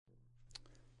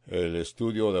El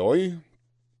estudio de hoy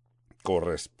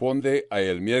corresponde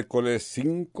al miércoles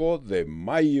 5 de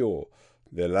mayo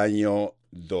del año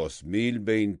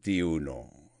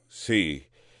 2021. Sí.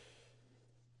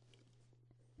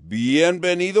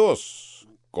 Bienvenidos.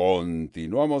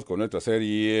 Continuamos con nuestra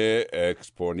serie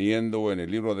exponiendo en el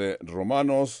libro de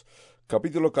Romanos,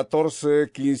 capítulo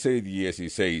 14, 15 y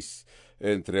 16,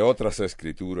 entre otras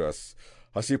escrituras.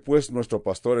 Así pues, nuestro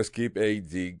pastor Skip A.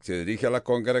 Digg se dirige a la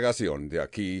congregación de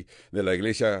aquí, de la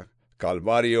iglesia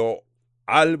Calvario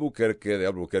Albuquerque, de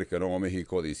Albuquerque, Nuevo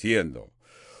México, diciendo: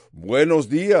 buenos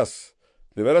días.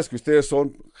 De veras que ustedes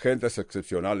son gentes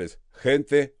excepcionales,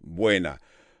 gente buena,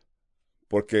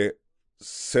 porque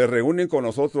se reúnen con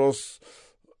nosotros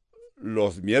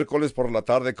los miércoles por la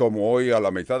tarde, como hoy, a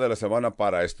la mitad de la semana,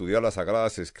 para estudiar las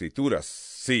Sagradas Escrituras.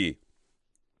 Sí.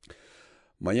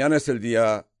 Mañana es el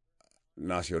Día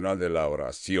Nacional de la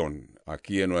Oración.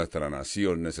 Aquí en nuestra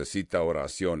nación necesita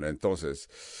oración. Entonces,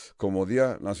 como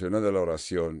Día Nacional de la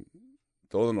Oración,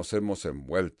 todos nos hemos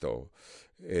envuelto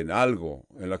en algo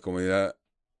en la comunidad.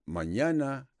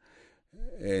 Mañana,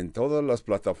 en todas las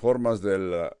plataformas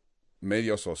del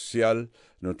medio social,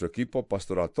 nuestro equipo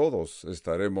pastoral, todos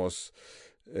estaremos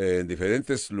en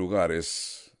diferentes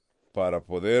lugares para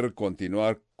poder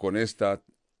continuar con esta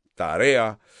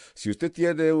tarea. Si usted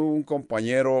tiene un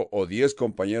compañero o 10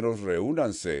 compañeros,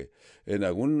 reúnanse en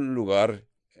algún lugar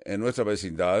en nuestra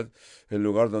vecindad, el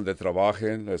lugar donde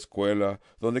trabajen, la escuela,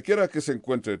 donde quiera que se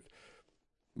encuentren.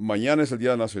 Mañana es el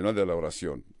Día Nacional de la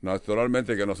Oración.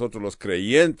 Naturalmente que nosotros los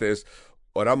creyentes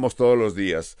oramos todos los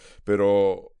días,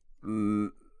 pero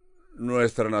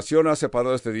nuestra nación ha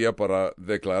separado este día para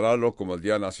declararlo como el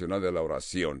Día Nacional de la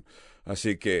Oración.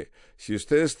 Así que, si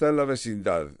usted está en la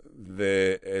vecindad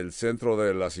del centro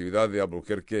de la ciudad de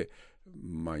Albuquerque,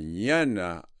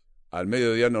 mañana al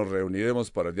mediodía nos reuniremos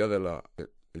para el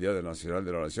Día Nacional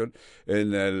de la Oración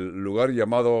en el lugar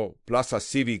llamado Plaza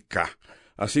Cívica.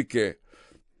 Así que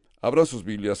abran sus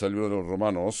Biblias al libro de los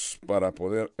Romanos para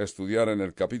poder estudiar en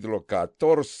el capítulo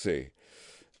 14.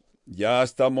 Ya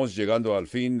estamos llegando al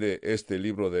fin de este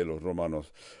libro de los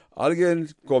Romanos. Alguien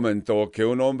comentó que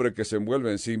un hombre que se envuelve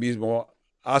en sí mismo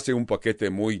hace un paquete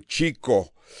muy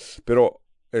chico. Pero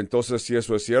entonces, si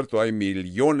eso es cierto, hay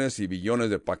millones y billones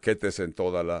de paquetes en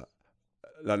toda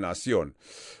la nación.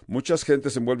 Muchas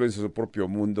gentes se envuelven en su propio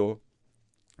mundo,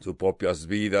 sus propias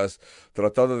vidas,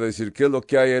 tratando de decir qué es lo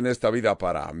que hay en esta vida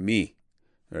para mí,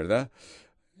 ¿verdad?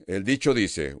 El dicho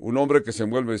dice: un hombre que se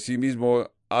envuelve en sí mismo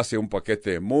hace un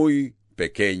paquete muy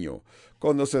pequeño.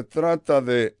 Cuando se trata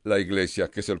de la iglesia,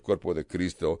 que es el cuerpo de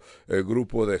Cristo, el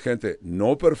grupo de gente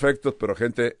no perfectos, pero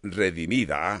gente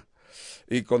redimida,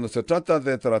 y cuando se trata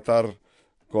de tratar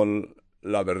con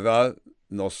la verdad,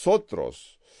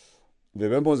 nosotros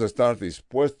debemos de estar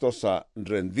dispuestos a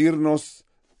rendirnos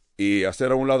y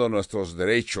hacer a un lado nuestros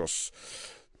derechos.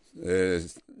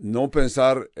 No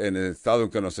pensar en el estado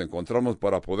en que nos encontramos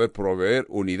para poder proveer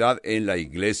unidad en la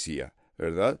iglesia,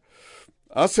 ¿verdad?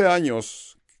 Hace años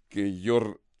que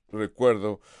yo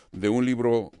recuerdo de un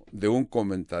libro de un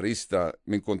comentarista,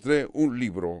 me encontré un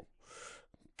libro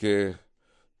que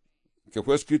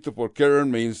fue escrito por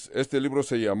Karen Mains. Este libro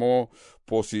se llamó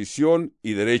Posición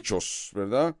y Derechos,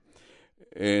 ¿verdad?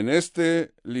 En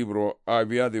este libro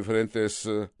había diferentes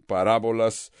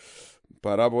parábolas.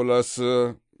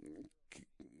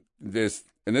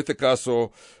 En este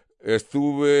caso,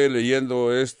 estuve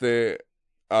leyendo este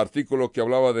artículo que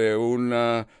hablaba de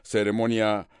una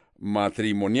ceremonia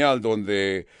matrimonial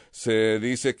donde se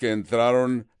dice que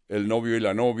entraron el novio y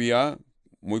la novia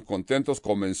muy contentos.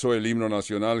 Comenzó el himno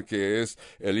nacional, que es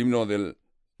el himno del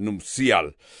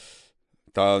nupcial.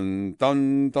 Tan,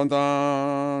 tan, tan,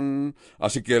 tan.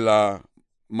 Así que la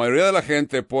mayoría de la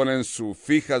gente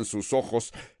fijan sus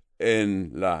ojos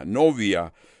en la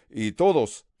novia, y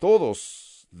todos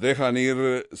dejan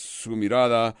ir su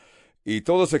mirada, y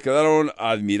todos se quedaron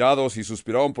admirados y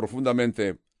suspiraron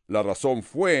profundamente. La razón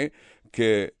fue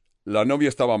que la novia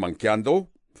estaba manqueando,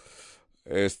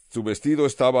 su vestido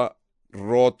estaba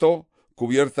roto,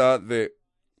 cubierta de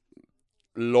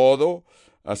lodo,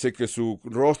 así que su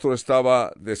rostro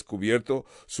estaba descubierto,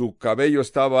 su cabello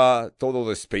estaba todo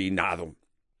despeinado.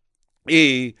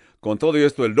 Y con todo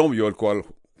esto, el novio, el cual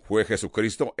fue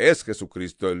Jesucristo, es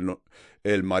Jesucristo,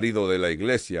 el marido de la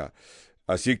iglesia.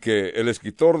 Así que el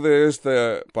escritor de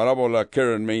esta parábola,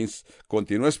 Karen Mains,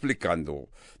 continuó explicando,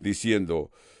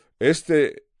 diciendo: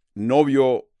 este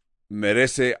novio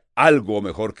merece algo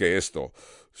mejor que esto.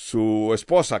 Su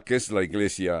esposa, que es la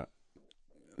iglesia,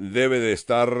 debe de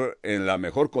estar en la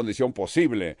mejor condición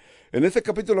posible. En este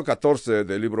capítulo 14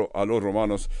 del libro a los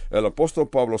Romanos, el apóstol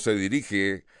Pablo se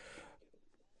dirige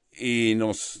y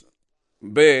nos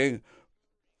ve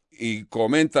y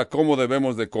comenta cómo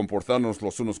debemos de comportarnos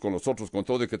los unos con los otros, con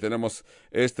todo y que tenemos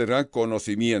este gran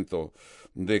conocimiento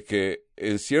de que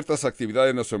en ciertas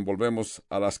actividades nos envolvemos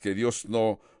a las que Dios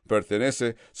no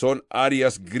pertenece, son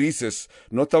áreas grises.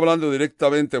 No está hablando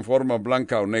directamente en forma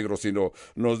blanca o negro, sino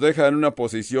nos deja en una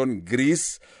posición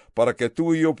gris para que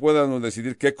tú y yo podamos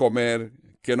decidir qué comer,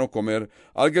 qué no comer.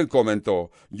 Alguien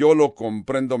comentó, yo lo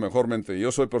comprendo mejormente,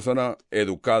 yo soy persona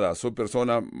educada, soy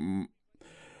persona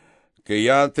que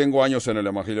ya tengo años en el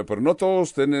Evangelio, pero no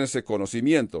todos tienen ese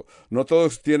conocimiento, no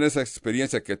todos tienen esa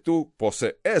experiencia que tú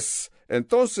posees.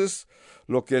 Entonces,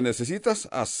 lo que necesitas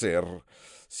hacer,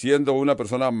 siendo una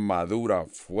persona madura,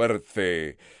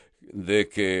 fuerte, de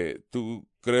que tú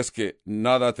crees que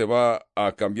nada te va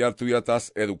a cambiar, tú ya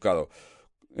estás educado.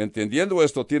 Entendiendo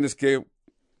esto, tienes que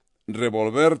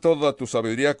revolver toda tu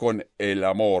sabiduría con el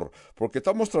amor, porque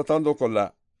estamos tratando con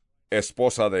la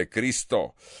esposa de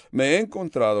Cristo. Me he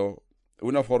encontrado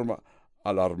una forma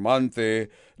alarmante.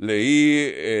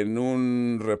 Leí en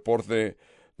un reporte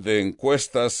de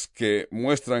encuestas que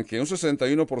muestran que un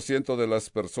 61% de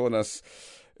las personas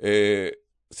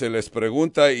se les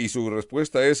pregunta y su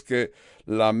respuesta es que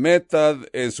la meta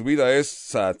en su vida es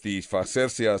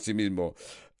satisfacerse a sí mismo.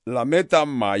 La meta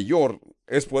mayor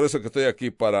es por eso que estoy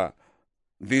aquí, para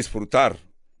disfrutar.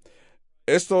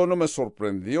 Esto no me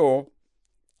sorprendió,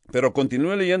 pero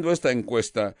continué leyendo esta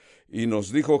encuesta y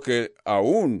nos dijo que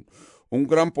aún un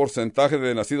gran porcentaje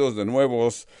de nacidos de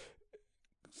nuevos,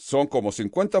 son como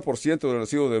 50% de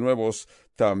nacidos de nuevos,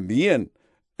 también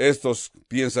estos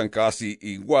piensan casi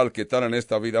igual que están en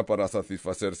esta vida para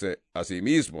satisfacerse a sí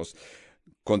mismos.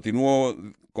 Continúo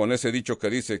con ese dicho que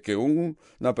dice que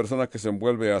una persona que se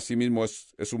envuelve a sí mismo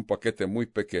es un paquete muy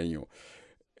pequeño.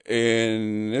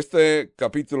 En este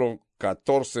capítulo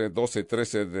 14, 12,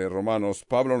 13 de Romanos,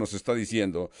 Pablo nos está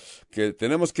diciendo que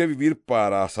tenemos que vivir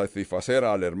para satisfacer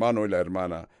al hermano y la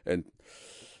hermana. En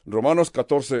Romanos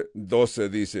 14, 12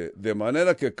 dice, de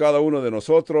manera que cada uno de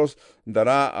nosotros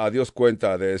dará a Dios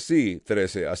cuenta de sí.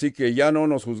 13, así que ya no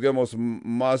nos juzguemos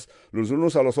más los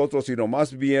unos a los otros, sino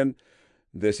más bien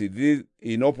decidir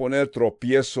y no poner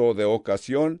tropiezo de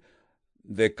ocasión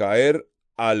de caer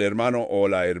al hermano o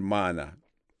la hermana.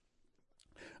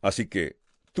 Así que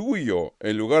tú y yo,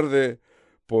 en lugar de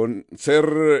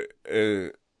ser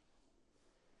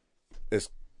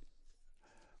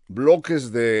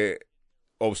bloques de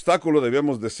obstáculo,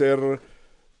 debemos de ser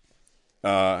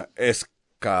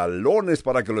escalones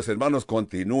para que los hermanos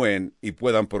continúen y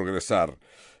puedan progresar.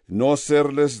 No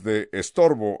serles de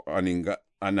estorbo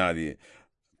a nadie,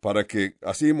 para que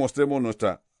así mostremos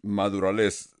nuestra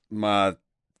madurez.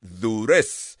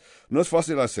 No es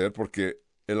fácil hacer porque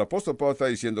el apóstol Pablo está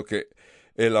diciendo que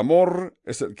el amor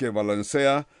es el que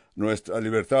balancea nuestra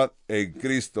libertad en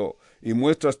Cristo y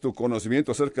muestras tu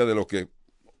conocimiento acerca de lo que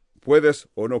puedes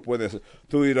o no puedes.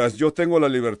 Tú dirás, yo tengo la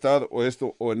libertad o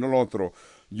esto o no lo otro.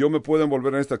 Yo me puedo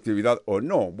envolver en esta actividad o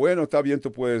no. Bueno, está bien,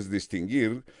 tú puedes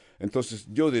distinguir. Entonces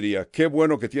yo diría, qué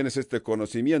bueno que tienes este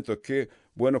conocimiento, qué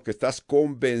bueno que estás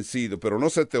convencido, pero no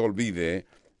se te olvide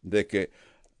de que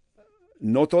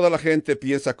no toda la gente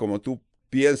piensa como tú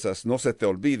piensas. No se te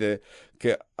olvide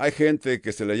que hay gente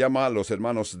que se le llama a los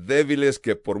hermanos débiles,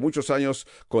 que por muchos años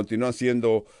continúan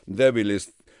siendo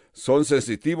débiles. Son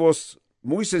sensitivos,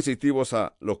 muy sensitivos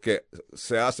a lo que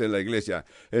se hace en la iglesia.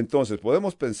 Entonces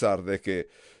podemos pensar de que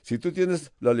si tú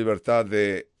tienes la libertad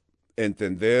de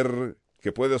entender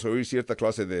que puedes oír cierta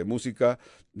clase de música,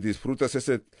 disfrutas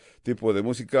ese tipo de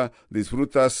música,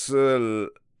 disfrutas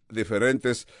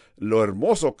diferentes, lo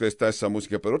hermoso que está esa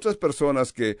música, pero otras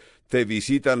personas que te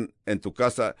visitan en tu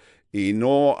casa y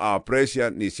no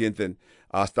aprecian ni sienten,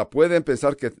 hasta pueden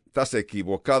pensar que estás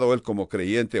equivocado él como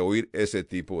creyente oír ese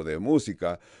tipo de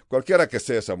música, cualquiera que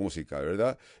sea esa música,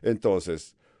 ¿verdad?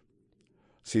 Entonces,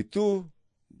 si tú,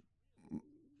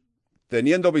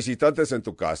 teniendo visitantes en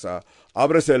tu casa,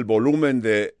 abres el volumen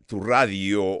de tu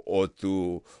radio o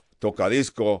tu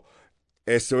tocadisco,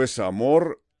 ¿eso es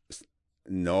amor?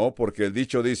 No, porque el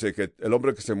dicho dice que el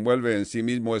hombre que se envuelve en sí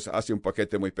mismo hace un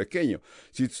paquete muy pequeño.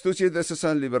 Si tú sientes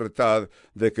esa libertad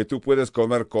de que tú puedes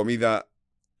comer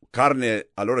carne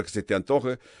a la hora que se te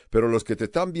antoje, pero los que te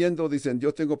están viendo dicen,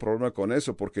 yo tengo problema con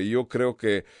eso porque yo creo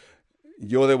que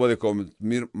yo debo de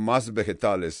comer más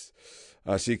vegetales.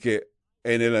 Así que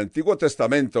en el Antiguo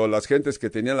Testamento, las gentes que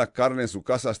tenían la carne en su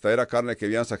casa hasta era carne que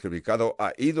habían sacrificado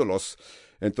a ídolos.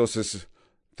 Entonces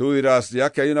tú dirás,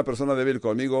 ya que hay una persona débil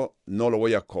conmigo, no lo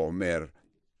voy a comer.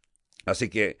 Así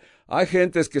que hay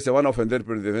gentes que se van a ofender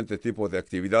por diferentes tipos de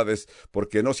actividades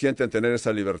porque no sienten tener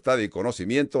esa libertad y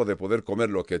conocimiento de poder comer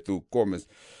lo que tú comes.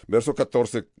 Verso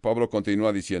 14, Pablo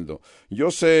continúa diciendo,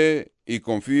 yo sé y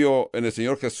confío en el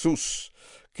Señor Jesús,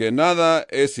 que nada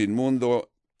es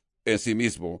inmundo en sí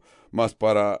mismo, mas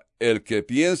para el que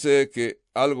piense que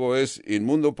algo es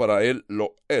inmundo, para él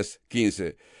lo es.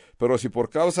 15. Pero si por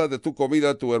causa de tu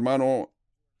comida tu hermano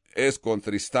es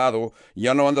contristado,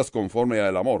 ya no andas conforme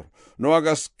al amor. No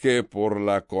hagas que por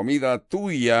la comida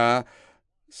tuya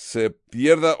se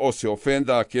pierda o se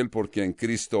ofenda aquel por quien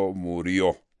Cristo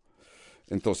murió.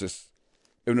 Entonces,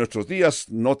 en nuestros días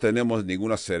no tenemos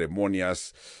ninguna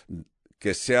ceremonias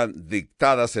que sean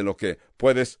dictadas en lo que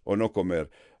puedes o no comer.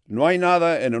 No hay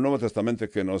nada en el Nuevo Testamento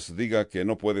que nos diga que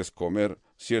no puedes comer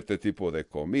cierto tipo de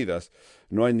comidas.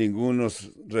 No hay ninguna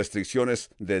restricciones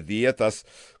de dietas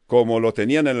como lo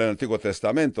tenían en el Antiguo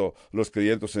Testamento. Los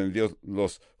creyentes en Dios,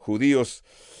 los judíos,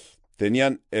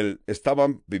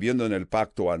 estaban viviendo en el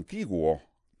pacto antiguo.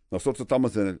 Nosotros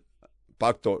estamos en el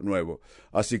pacto nuevo.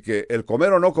 Así que el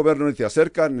comer o no comer no te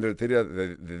acerca ni la teoría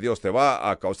de Dios. Te va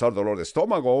a causar dolor de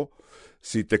estómago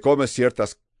si te comes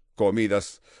ciertas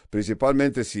comidas,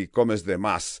 principalmente si comes de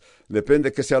más.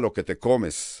 Depende que sea lo que te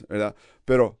comes, ¿verdad?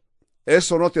 Pero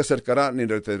eso no te acercará ni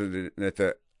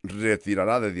te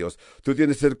retirará de Dios. Tú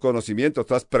tienes el conocimiento,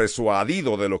 estás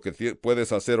persuadido de lo que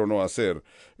puedes hacer o no hacer,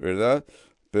 ¿verdad?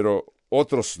 Pero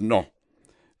otros no.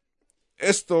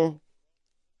 Esto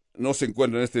no se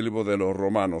encuentra en este libro de los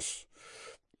Romanos.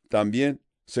 También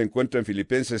se encuentra en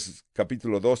Filipenses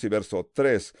capítulo 2 y verso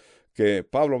 3, que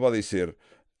Pablo va a decir,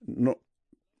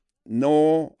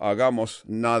 no hagamos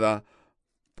nada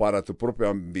para tu propia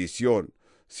ambición,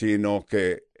 sino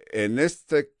que en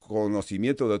este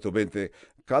conocimiento de tu mente,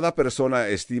 cada persona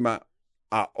estima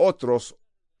a otros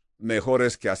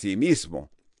mejores que a sí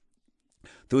mismo.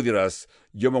 Tú dirás,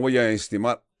 yo me voy a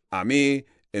estimar a mí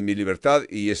en mi libertad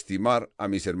y estimar a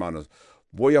mis hermanos.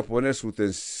 Voy a poner su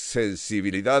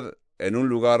sensibilidad en un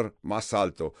lugar más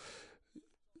alto.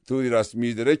 Tú dirás,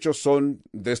 mis derechos son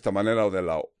de esta manera o de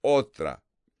la otra.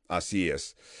 Así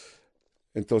es.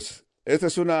 Entonces, esta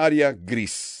es una área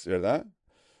gris, ¿verdad?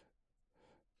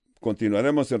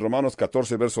 Continuaremos en Romanos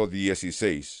 14, verso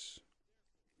 16.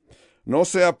 No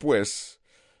sea pues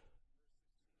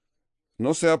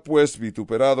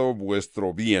vituperado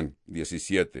vuestro bien.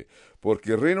 17.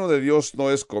 Porque el reino de Dios no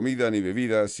es comida ni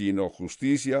bebida, sino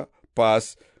justicia,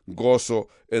 paz, gozo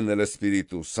en el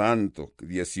Espíritu Santo.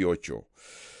 18.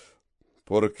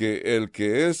 Porque el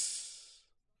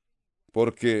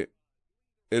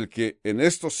que en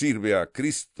esto sirve a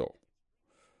Cristo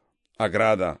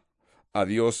agrada a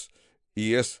Dios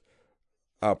y es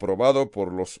aprobado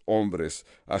por los hombres.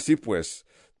 Así pues,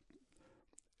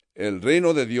 el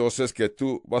reino de Dios es que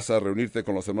tú vas a reunirte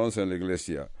con los hermanos en la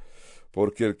iglesia,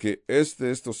 porque el que es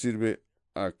de esto sirve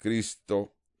a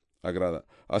Cristo agrada.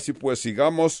 Así pues,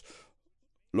 sigamos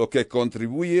lo que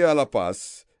contribuye a la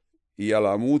paz y a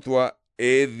la mutua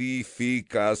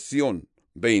edificación.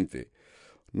 20.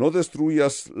 No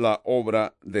destruyas la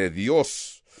obra de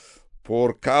Dios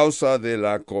por causa de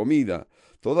la comida.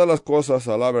 Todas las cosas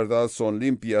a la verdad son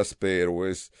limpias, pero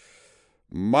es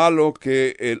malo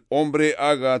que el hombre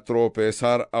haga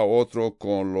tropezar a otro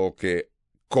con lo que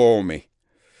come.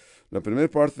 La primera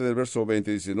parte del verso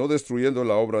 20 dice, no destruyendo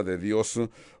la obra de Dios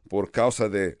por causa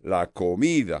de la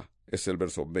comida. Es el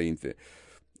verso 20.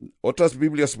 Otras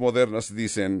Biblias modernas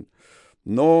dicen,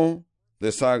 no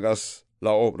deshagas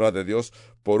la obra de Dios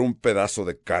por un pedazo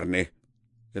de carne.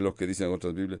 Es lo que dicen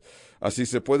otras Biblias. Así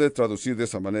se puede traducir de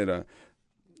esa manera.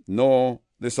 No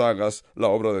deshagas la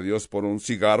obra de Dios por un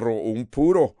cigarro o un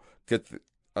puro,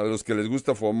 a los que les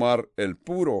gusta fumar el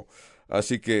puro.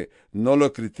 Así que no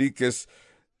lo critiques.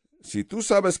 Si tú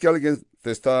sabes que alguien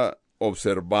te está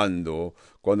observando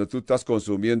cuando tú estás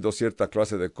consumiendo cierta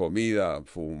clase de comida,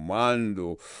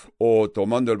 fumando o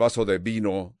tomando el vaso de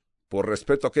vino, por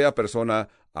respeto a aquella persona,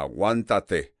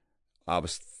 aguántate.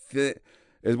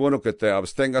 Es bueno que te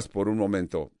abstengas por un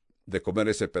momento de comer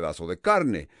ese pedazo de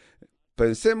carne.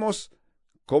 Pensemos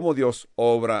cómo Dios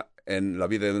obra en la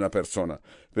vida de una persona.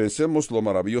 Pensemos lo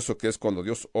maravilloso que es cuando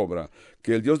Dios obra,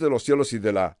 que el Dios de los cielos y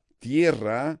de la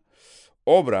tierra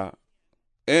obra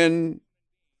en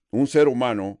un ser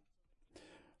humano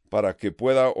para que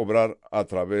pueda obrar a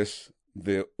través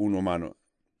de un humano.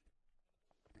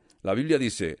 La Biblia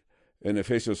dice en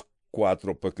Efesios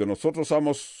 4, porque nosotros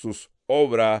somos sus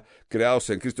obra creados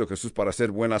en Cristo Jesús para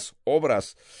hacer buenas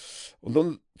obras.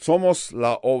 Somos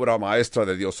la obra maestra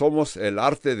de Dios, somos el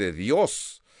arte de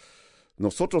Dios.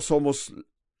 Nosotros somos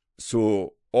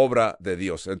su obra de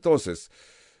Dios. Entonces,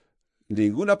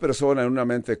 Ninguna persona en una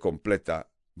mente completa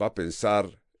va a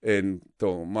pensar en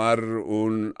tomar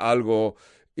algo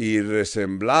y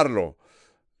resemblarlo.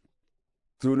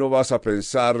 Tú no vas a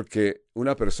pensar que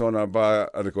una persona va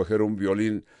a recoger un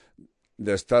violín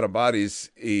de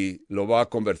Stradivarius y lo va a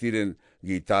convertir en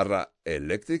guitarra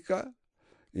eléctrica.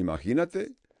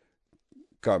 Imagínate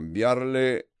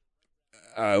cambiarle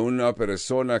a una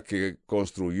persona que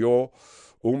construyó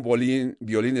un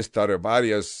violín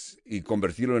Stradivarius y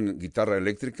convertirlo en guitarra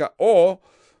eléctrica, o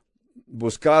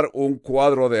buscar un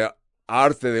cuadro de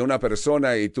arte de una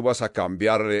persona y tú vas a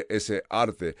cambiarle ese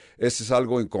arte. Eso es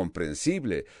algo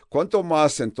incomprensible. ¿Cuánto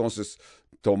más entonces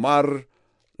tomar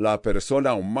la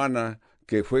persona humana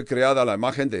que fue creada a la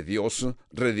imagen de Dios,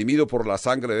 redimido por la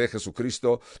sangre de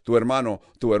Jesucristo, tu hermano,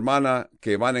 tu hermana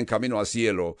que van en camino al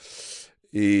cielo,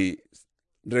 y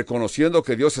reconociendo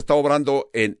que Dios está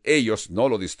obrando en ellos, no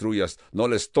lo destruyas, no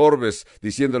le estorbes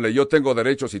diciéndole yo tengo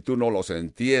derechos y tú no los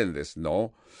entiendes,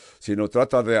 no, sino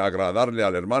trata de agradarle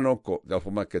al hermano de la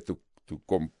forma que tu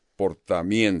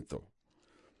comportamiento.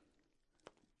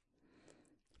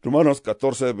 Romanos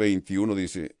 14:21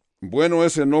 dice, bueno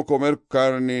es no comer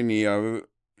carne ni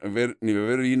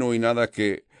beber vino y nada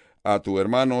que a tu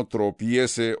hermano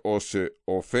tropiece o se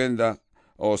ofenda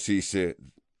o si se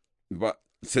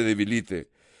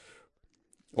debilite.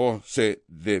 O se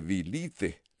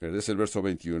debilite. Es el verso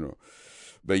 21.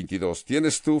 22.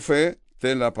 ¿Tienes tu fe?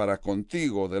 Tenla para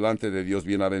contigo delante de Dios.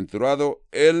 Bienaventurado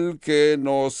el que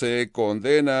no se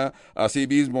condena a sí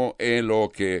mismo en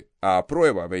lo que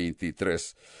aprueba.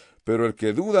 23. Pero el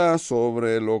que duda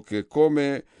sobre lo que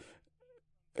come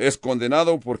es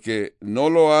condenado porque no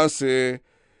lo hace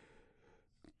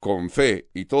con fe,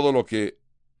 y todo lo que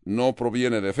no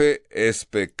proviene de fe es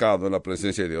pecado en la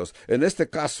presencia de Dios. En este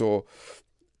caso,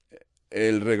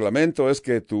 el reglamento es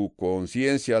que tu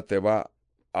conciencia te va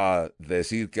a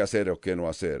decir qué hacer o qué no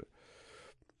hacer.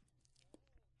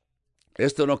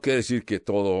 Esto no quiere decir que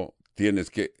todo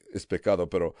es pecado,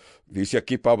 pero dice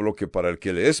aquí Pablo que para el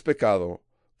que le es pecado,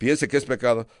 piense que es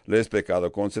pecado, le es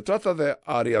pecado. Cuando se trata de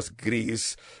áreas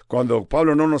gris, cuando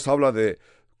Pablo no nos habla de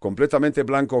completamente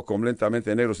blanco o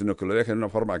completamente negro, sino que lo deja en una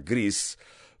forma gris,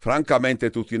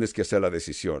 francamente tú tienes que hacer la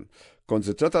decisión. Cuando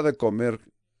se trata de comer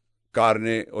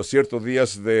carne o ciertos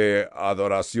días de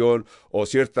adoración o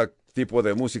cierto tipo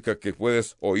de música que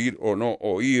puedes oír o no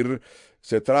oír,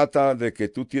 se trata de que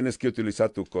tú tienes que utilizar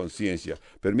tu conciencia.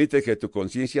 Permite que tu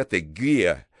conciencia te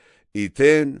guíe y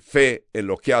ten fe en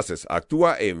lo que haces.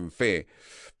 Actúa en fe,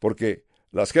 porque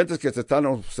las gentes que te están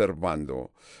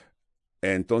observando,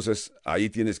 entonces ahí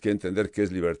tienes que entender qué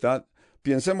es libertad.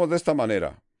 Pensemos de esta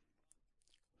manera.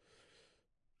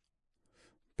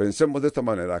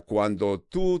 Cuando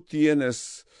tú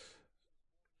tienes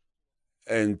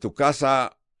en tu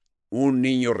casa un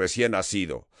niño recién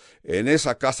nacido, en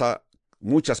esa casa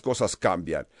muchas cosas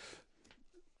cambian.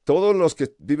 Todos los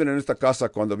que viven en esta casa,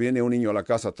 cuando viene un niño a la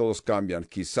casa, todos cambian.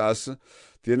 Quizás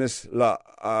tienes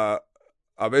a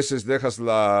veces dejas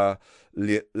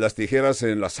las tijeras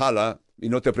en la sala y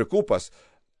no te preocupas.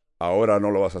 Ahora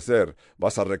no lo vas a hacer.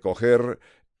 Vas a recoger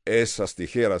esas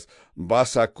tijeras.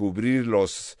 Vas a cubrir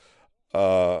los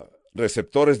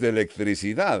receptores de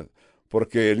electricidad,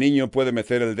 porque el niño puede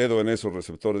meter el dedo en esos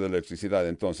receptores de electricidad.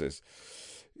 Entonces,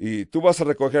 y tú vas a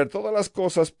recoger todas las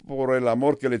cosas por el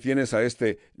amor que le tienes a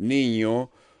este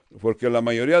niño, porque la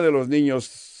mayoría de los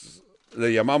niños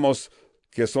le llamamos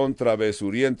que son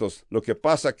travesurientos. Lo que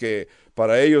pasa que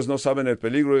para ellos no saben el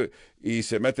peligro y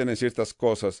se meten en ciertas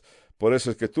cosas. Por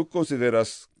eso es que tú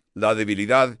consideras la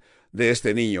debilidad de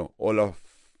este niño o la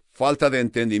falta de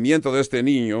entendimiento de este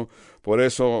niño. Por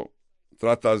eso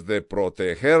tratas de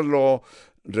protegerlo,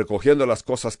 recogiendo las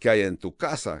cosas que hay en tu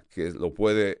casa, que lo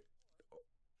puede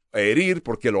herir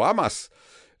porque lo amas.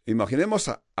 Imaginemos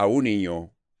a un niño.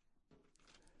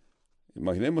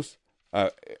 Imaginemos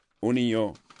a un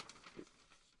niño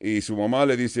y su mamá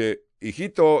le dice,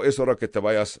 hijito, es hora que te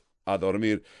vayas a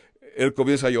dormir. Él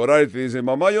comienza a llorar y te dice,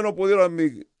 mamá, yo no puedo ir a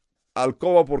mi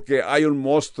alcoba porque hay un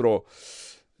monstruo.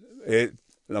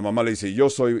 La mamá le dice, yo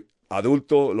soy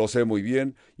adulto, lo sé muy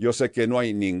bien, yo sé que no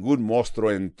hay ningún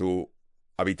monstruo en tu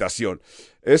habitación.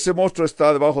 Ese monstruo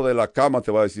está debajo de la cama,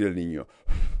 te va a decir el niño.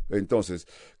 Entonces,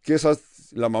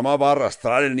 la mamá va a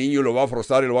arrastrar al niño, lo va a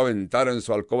forzar y lo va a aventar en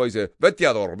su alcoba y dice, vete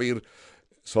a dormir.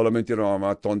 Solamente una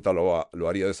mamá tonta lo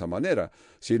haría de esa manera,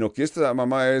 sino que esta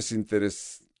mamá es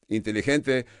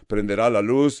inteligente, prenderá la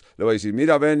luz, le va a decir,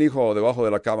 mira, ven hijo, debajo de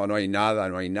la cama no hay nada,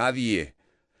 no hay nadie.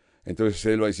 Entonces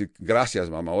él va a decir, gracias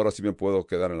mamá, ahora sí me puedo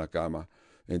quedar en la cama.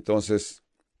 Entonces,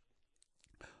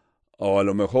 o a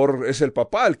lo mejor es el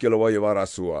papá el que lo va a llevar a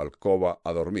su alcoba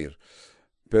a dormir.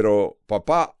 Pero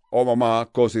papá o mamá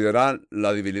considerarán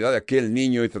la debilidad de aquel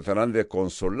niño y tratarán de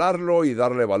consolarlo y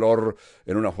darle valor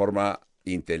en una forma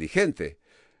inteligente.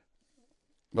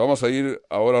 Vamos a ir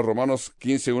ahora a Romanos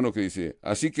 15:1 que dice,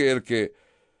 Así que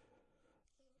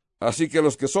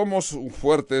los que somos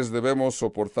fuertes debemos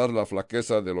soportar la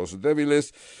flaqueza de los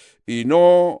débiles y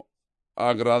no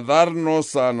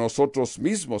agradarnos a nosotros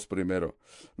mismos primero.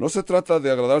 No se trata de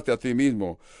agradarte a ti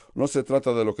mismo, no se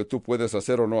trata de lo que tú puedes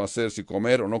hacer o no hacer, si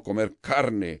comer o no comer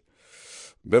carne.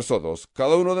 Verso 2.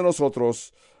 Cada uno de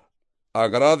nosotros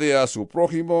agrade a su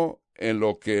prójimo en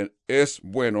lo que es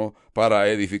bueno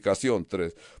para edificación.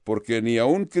 3. Porque ni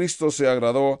aun Cristo se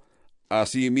agradó a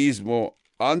sí mismo,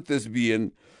 antes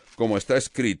bien, como está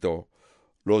escrito,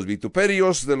 los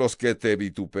vituperios de los que te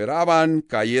vituperaban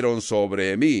cayeron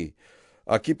sobre mí.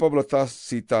 Aquí Pablo está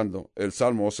citando el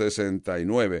Salmo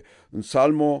 69, un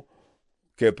salmo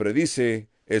que predice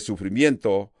el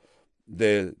sufrimiento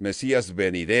del Mesías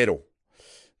venidero.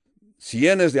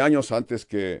 Cientos de años antes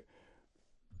que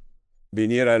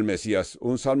viniera el Mesías,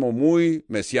 un salmo muy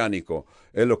mesiánico,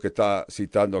 es lo que está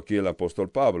citando aquí el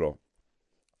apóstol Pablo.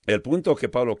 El punto que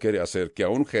Pablo quiere hacer, que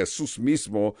aún Jesús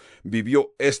mismo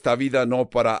vivió esta vida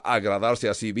no para agradarse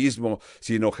a sí mismo,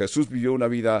 sino Jesús vivió una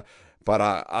vida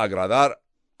para agradar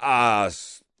a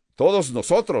todos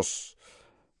nosotros.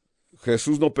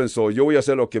 Jesús no pensó, yo voy a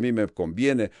hacer lo que a mí me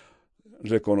conviene.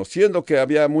 Reconociendo que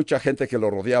había mucha gente que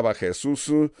lo rodeaba,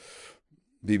 Jesús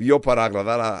vivió para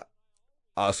agradar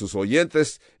a sus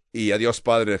oyentes y a Dios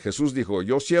Padre. Jesús dijo,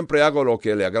 yo siempre hago lo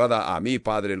que le agrada a mi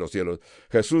Padre en los cielos.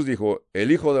 Jesús dijo,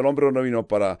 el Hijo del Hombre no vino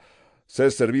para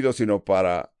ser servido, sino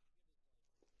para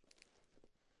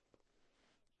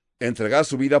entregar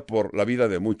su vida por la vida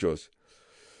de muchos.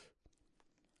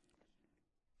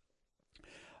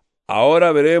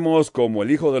 Ahora veremos cómo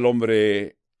el Hijo del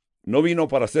Hombre no vino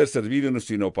para ser servido,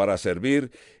 sino para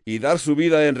servir y dar su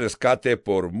vida en rescate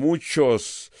por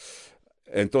muchos.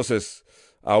 Entonces,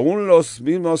 aún los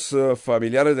mismos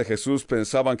familiares de Jesús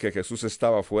pensaban que Jesús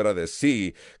estaba fuera de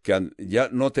sí, que ya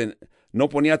no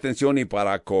ponía atención ni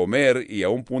para comer, y a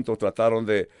un punto trataron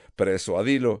de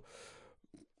persuadirlo.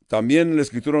 También la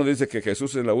Escritura nos dice que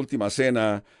Jesús en la última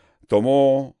cena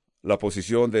tomó la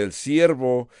posición del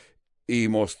siervo y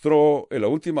mostró en la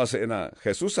última cena.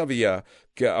 Jesús sabía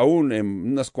que aún en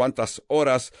unas cuantas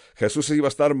horas Jesús iba a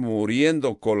estar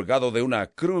muriendo colgado de una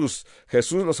cruz.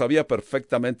 Jesús lo sabía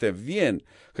perfectamente bien.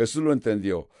 Jesús lo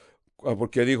entendió,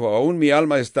 porque dijo, aún mi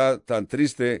alma está tan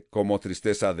triste como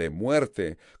tristeza de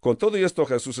muerte. Con todo esto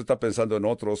Jesús está pensando en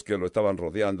otros que lo estaban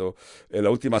rodeando. En la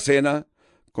última cena,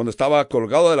 cuando estaba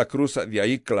colgado de la cruz, de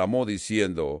ahí clamó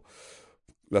diciendo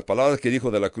las palabras que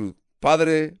dijo de la cruz: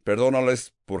 Padre,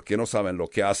 perdónales porque no saben lo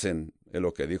que hacen, es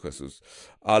lo que dijo Jesús.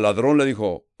 Al ladrón le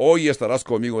dijo, hoy estarás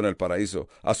conmigo en el paraíso.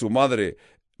 A su madre,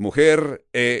 mujer,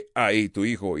 he ahí tu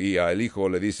hijo. Y al hijo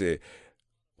le dice,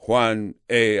 Juan,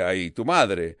 he ahí tu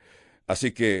madre.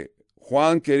 Así que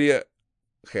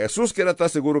Jesús quería estar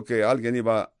seguro que alguien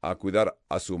iba a cuidar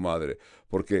a su madre,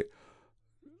 porque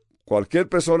cualquier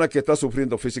persona que está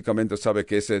sufriendo físicamente sabe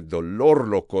que ese dolor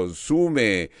lo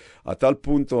consume a tal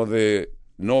punto de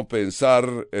no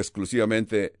pensar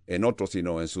exclusivamente en otro,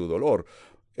 sino en su dolor.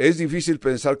 Es difícil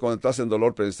pensar cuando estás en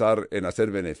dolor, pensar en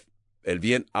hacer el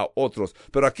bien a otros.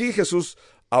 Pero aquí Jesús,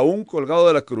 aún colgado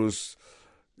de la cruz,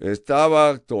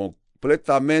 estaba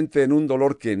completamente en un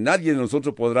dolor que nadie de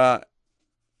nosotros podrá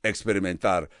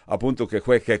experimentar, a punto que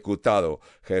fue ejecutado.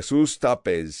 Jesús está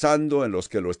pensando en los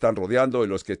que lo están rodeando y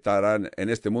los que estarán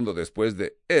en este mundo después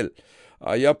de él.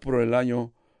 Allá por el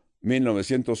año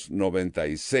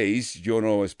 1996, yo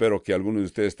no espero que algunos de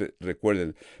ustedes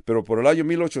recuerden, pero por el año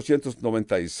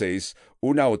 1896,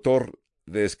 un autor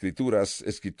de escrituras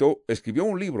escribió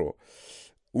un libro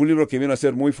que viene a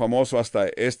ser muy famoso hasta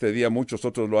este día. Muchos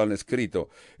otros lo han escrito.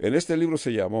 En este libro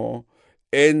se llamó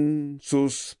En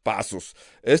sus pasos.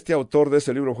 Este autor de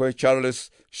ese libro fue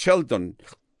Charles Shelton.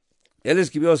 Él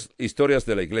escribió historias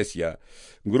de la iglesia,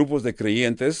 grupos de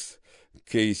creyentes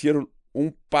que hicieron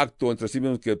un pacto entre sí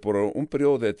mismos que por un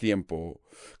periodo de tiempo,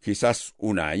 quizás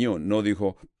un año, no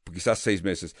dijo, quizás 6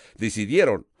 meses,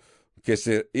 decidieron que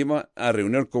se iban a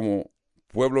reunir como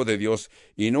pueblo de Dios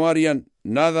y no harían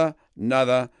nada,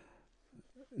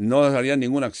 no harían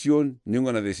ninguna acción,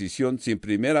 ninguna decisión, sin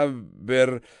primero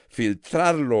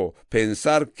filtrarlo,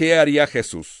 pensar qué haría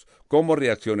Jesús, cómo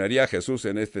reaccionaría Jesús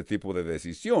en este tipo de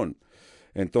decisión.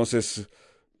 Entonces,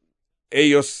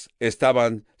 ellos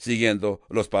estaban siguiendo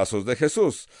los pasos de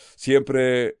Jesús.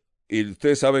 Siempre, y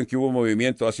ustedes saben que hubo un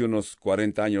movimiento hace unos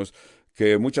 40 años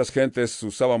que muchas gentes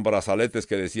usaban brazaletes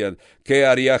que decían, ¿qué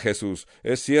haría Jesús?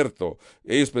 Es cierto,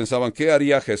 ellos pensaban, ¿qué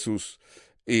haría Jesús?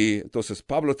 Y entonces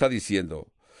Pablo está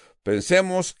diciendo,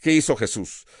 Pensemos qué hizo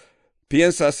Jesús.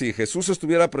 Piensa, si Jesús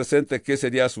estuviera presente, ¿qué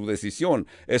sería su decisión?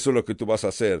 Eso es lo que tú vas a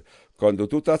hacer. Cuando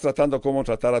tú estás tratando cómo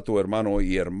tratar a tu hermano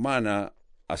y hermana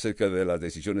acerca de las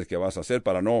decisiones que vas a hacer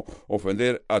para no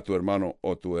ofender a tu hermano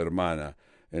o tu hermana.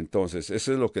 Entonces,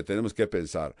 eso es lo que tenemos que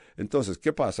pensar. Entonces,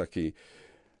 ¿qué pasa aquí?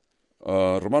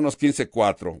 Romanos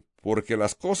 15:4. Porque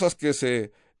las cosas que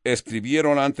se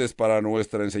escribieron antes para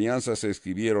nuestra enseñanza se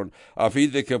escribieron a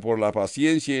fin de que por la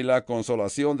paciencia y la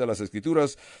consolación de las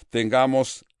Escrituras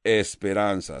tengamos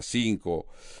esperanza. 5.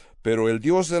 Pero el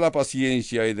Dios de la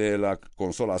paciencia y de la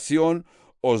consolación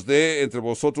os dé entre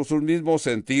vosotros un mismo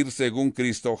sentir según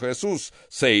Cristo Jesús.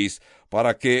 6.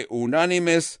 Para que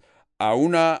unánimes a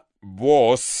una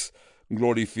voz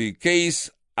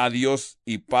glorifiquéis a Dios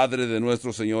y Padre de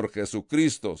nuestro Señor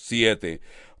Jesucristo. 7.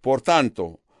 Por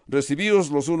tanto, recibíos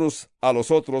los unos a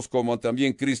los otros como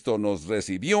también Cristo nos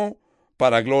recibió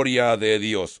para gloria de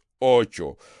Dios.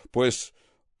 8. Pues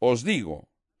os digo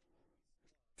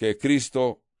que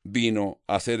Cristo vino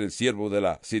a ser el siervo de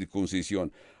la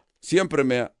circuncisión. Siempre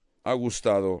me ha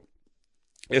gustado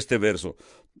este verso,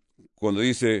 cuando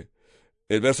dice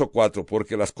el verso 4,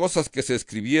 porque las cosas que se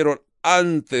escribieron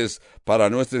antes para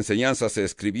nuestra enseñanza se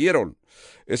escribieron.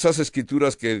 Esas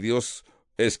escrituras que Dios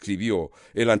escribió,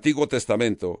 el Antiguo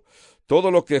Testamento,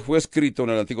 todo lo que fue escrito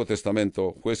en el Antiguo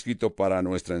Testamento fue escrito para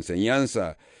nuestra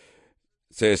enseñanza.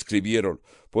 Se escribieron.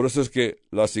 Por eso es que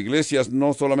las iglesias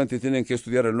no solamente tienen que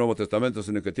estudiar el Nuevo Testamento,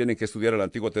 sino que tienen que estudiar el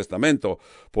Antiguo Testamento,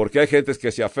 porque hay gentes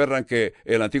que se aferran que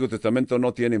el Antiguo Testamento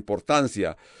no tiene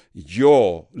importancia.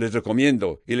 Yo les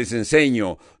recomiendo y les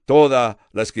enseño toda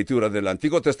la escritura del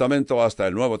Antiguo Testamento hasta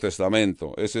el Nuevo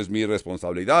Testamento. Esa es mi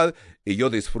responsabilidad y yo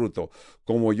disfruto.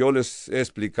 Como yo les he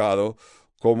explicado,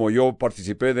 como yo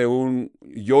participé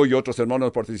yo y otros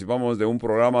hermanos participamos de un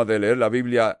programa de leer la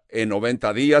Biblia en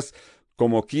 90 días,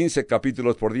 como 15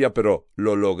 capítulos por día, pero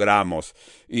lo logramos.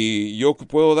 Y yo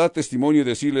puedo dar testimonio y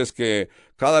decirles que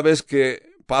cada vez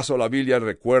que paso la Biblia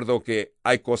recuerdo que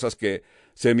hay cosas que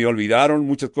se me olvidaron,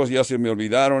 muchas cosas ya se me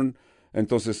olvidaron.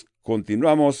 Entonces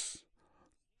continuamos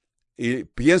y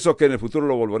pienso que en el futuro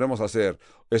lo volveremos a hacer,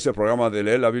 ese programa de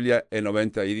leer la Biblia en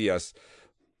 90 días,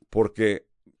 porque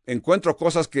encuentro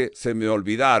cosas que se me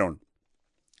olvidaron.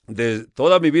 De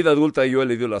toda mi vida adulta yo he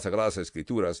leído las Sagradas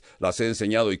Escrituras, las he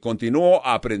enseñado y continúo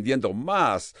aprendiendo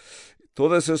más.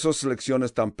 Todas esas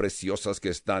lecciones tan preciosas que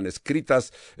están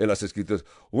escritas en las Escrituras.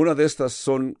 Una de estas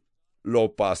son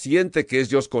lo paciente que es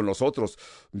Dios con nosotros.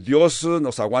 Dios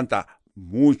nos aguanta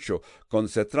mucho. Cuando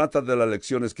se trata de las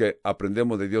lecciones que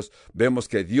aprendemos de Dios, vemos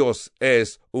que Dios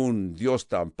es un Dios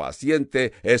tan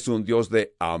paciente, es un Dios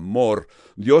de amor.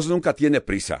 Dios nunca tiene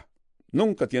prisa.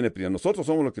 Nunca tiene prisa. Nosotros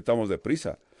somos los que estamos de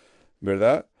prisa,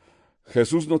 ¿verdad?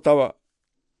 Jesús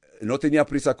no tenía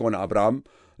prisa con Abraham.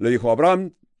 Le dijo,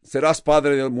 Abraham, serás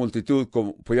padre de multitud,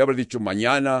 como podía haber dicho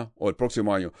mañana o el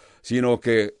próximo año, sino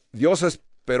que Dios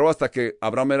esperó hasta que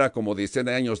Abraham era como de 100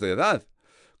 años de edad,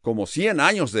 como 100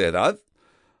 años de edad.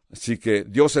 Así que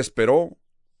Dios esperó.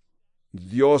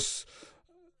 Dios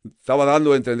estaba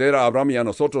dando a entender a Abraham y a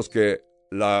nosotros que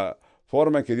la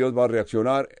forma en que Dios va a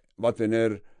reaccionar va a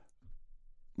tener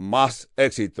más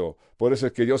éxito. Por eso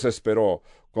es que Dios esperó.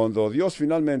 Cuando Dios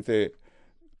finalmente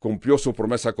cumplió su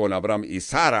promesa con Abraham y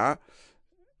Sara,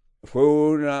 fue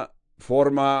una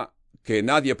forma que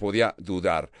nadie podía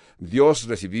dudar. Dios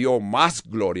recibió más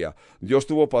gloria. Dios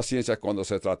tuvo paciencia cuando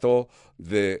se trató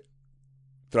de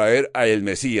traer a el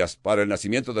Mesías para el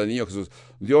nacimiento del niño Jesús.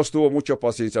 Dios tuvo mucha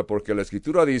paciencia porque la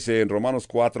Escritura dice en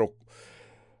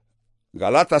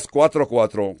Galatas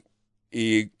 4:4,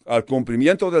 y al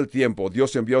cumplimiento del tiempo,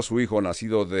 Dios envió a su Hijo,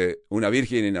 nacido de una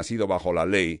virgen y nacido bajo la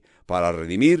ley, para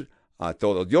redimir a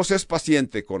todos. Dios es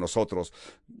paciente con nosotros.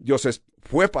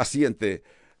 Fue paciente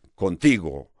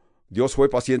contigo. Dios fue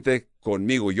paciente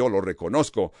conmigo. Yo lo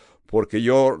reconozco porque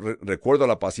yo recuerdo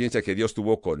la paciencia que Dios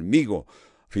tuvo conmigo.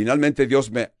 Finalmente Dios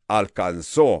me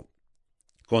alcanzó.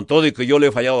 Con todo y que yo le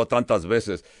he fallado tantas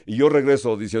veces. Y yo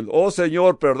regreso diciendo, oh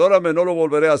Señor, perdóname, no lo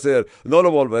volveré a hacer. No lo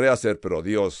volveré a hacer. Pero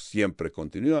Dios siempre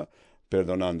continúa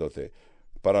perdonándote.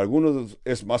 Para algunos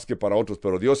es más que para otros,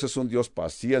 pero Dios es un Dios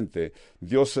paciente.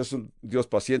 Dios es un Dios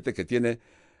paciente que tiene,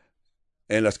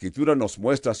 en la Escritura nos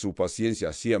muestra su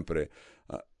paciencia siempre.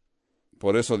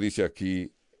 Por eso dice aquí,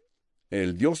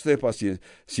 el Dios de paciencia.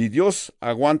 Si Dios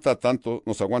aguanta tanto,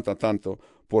 nos aguanta tanto,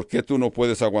 ¿por qué tú no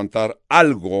puedes aguantar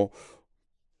algo?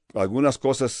 Algunas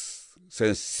cosas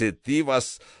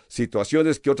sensitivas,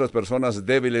 situaciones que otras personas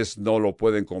débiles no lo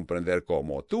pueden comprender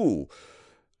como tú.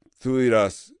 Tú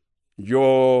dirás,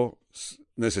 yo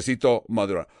necesito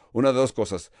madurar. Una de dos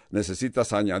cosas,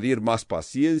 necesitas añadir más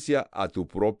paciencia a tu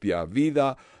propia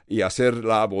vida y hacer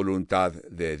la voluntad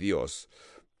de Dios.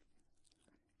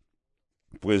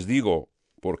 Pues digo,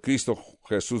 por Cristo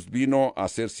Jesús vino a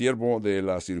ser siervo de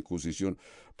la circuncisión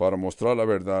para mostrar la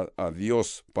verdad a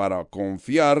Dios, para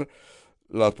confiar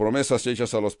las promesas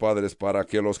hechas a los padres, para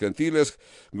que los gentiles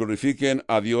glorifiquen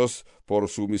a Dios por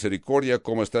su misericordia,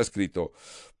 como está escrito.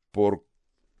 Por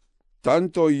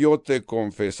tanto yo te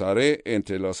confesaré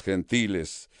entre los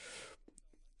gentiles.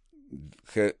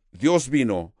 Dios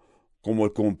vino como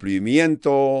el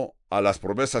cumplimiento a las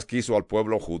promesas que hizo al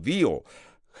pueblo judío.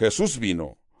 Jesús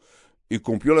vino y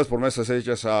cumplió las promesas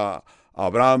hechas a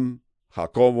Abraham,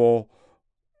 Jacobo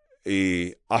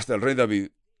y hasta el rey David,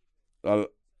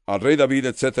 al rey David,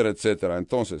 etcétera, etcétera.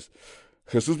 Entonces,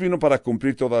 Jesús vino para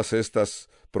cumplir todas estas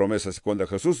promesas. Cuando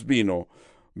Jesús vino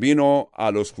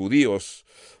a los judíos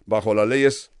bajo las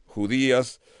leyes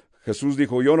judías. Jesús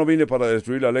dijo, yo no vine para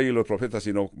destruir la ley y los profetas,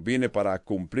 sino vine para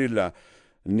cumplirla.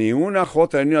 Ni una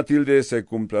jota ni una tilde se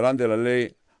cumplirán de la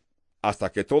ley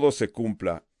hasta que todo se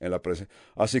cumpla en la presencia.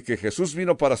 Así que Jesús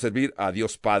vino para servir a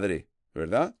Dios Padre,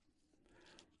 ¿verdad?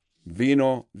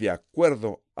 Vino de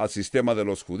acuerdo al sistema de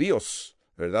los judíos,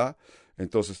 ¿verdad?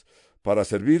 Entonces, para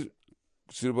servir,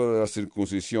 sirve de la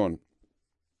circuncisión,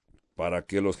 para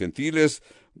que los gentiles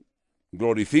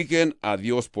glorifiquen a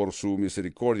Dios por su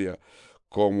misericordia,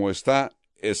 como está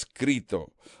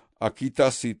escrito. Aquí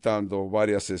está citando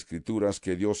varias escrituras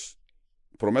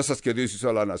promesas que Dios hizo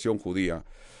a la nación judía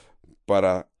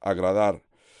para agradar.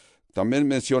 También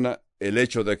menciona el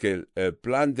hecho de que el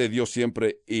plan de Dios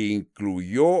siempre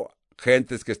incluyó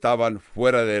gentes que estaban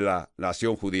fuera de la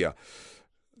nación judía.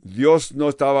 Dios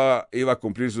no iba a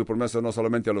cumplir sus promesas no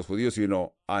solamente a los judíos,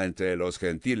 sino entre los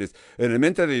gentiles. En la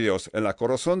mente de Dios, en la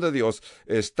corazón de Dios,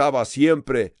 estaba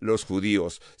siempre los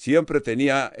judíos. Siempre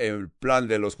tenía el plan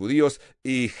de los judíos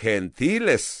y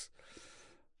gentiles.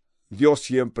 Dios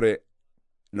siempre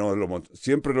lo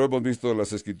hemos visto en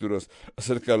las Escrituras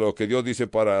acerca de lo que Dios dice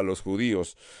para los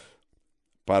judíos,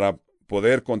 para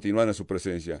poder continuar en su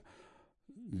presencia.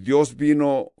 Jesús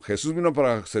vino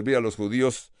para servir a los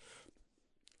judíos.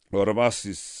 Ahora vas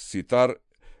a citar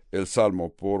el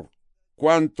Salmo. Por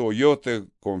cuanto yo te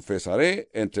confesaré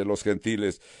entre los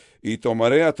gentiles y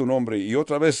tomaré a tu nombre. Y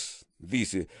otra vez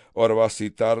dice, ahora vas a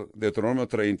citar Deuteronomio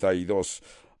 32.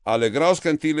 Alegraos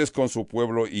gentiles con su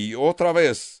pueblo. Y otra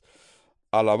vez,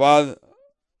 alabad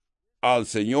al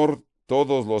Señor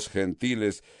todos los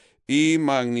gentiles y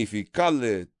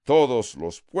magnificadle todos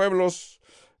los pueblos.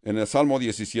 En el Salmo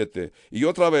 17. Y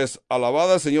otra vez,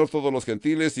 alabad al Señor todos los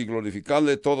gentiles y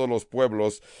glorificadle todos los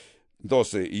pueblos.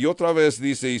 12. Y otra vez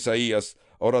dice Isaías,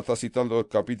 ahora está citando el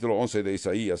capítulo 11 de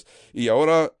Isaías. Y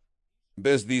ahora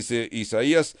dice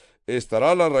Isaías,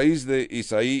 estará la raíz de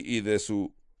Isaí y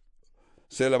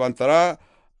se levantará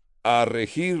a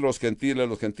regir los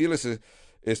gentiles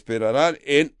esperarán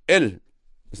en él.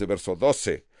 Ese verso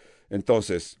 12.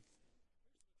 Entonces,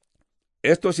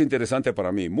 esto es interesante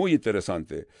para mí, muy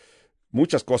interesante.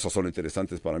 Muchas cosas son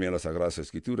interesantes para mí en las Sagradas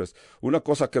Escrituras. Una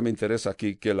cosa que me interesa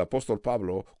aquí, que el apóstol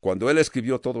Pablo, cuando él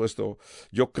escribió todo esto,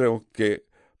 yo creo que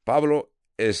Pablo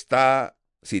está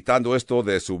citando esto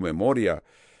de su memoria.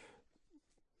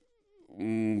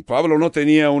 Pablo no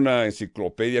tenía una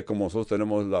enciclopedia como nosotros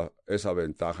tenemos esa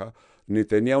ventaja, ni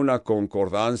tenía una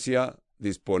concordancia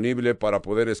disponible para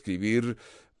poder escribir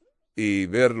y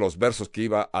ver los versos que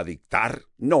iba a dictar.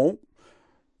 No.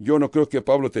 Yo no creo que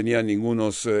Pablo tenía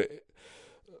ningunos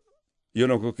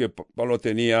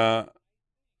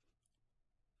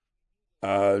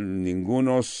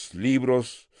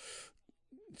libros,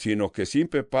 sino que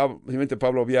simplemente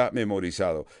Pablo había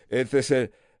memorizado. Este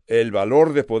es el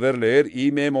valor de poder leer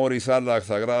y memorizar las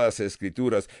Sagradas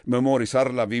Escrituras,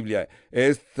 memorizar la Biblia.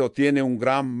 Esto tiene un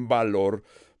gran valor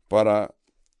para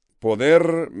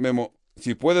poder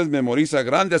si puedes, memoriza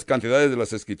grandes cantidades de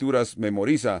las Escrituras,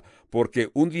 memoriza, porque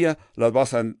un día las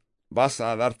vas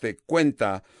a darte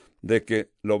cuenta de que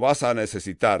lo vas a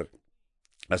necesitar.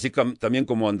 Así también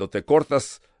como cuando te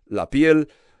cortas la piel,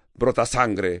 brota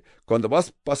sangre. Cuando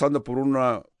vas pasando por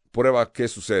una prueba, ¿qué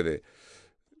sucede?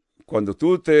 Cuando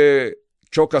tú te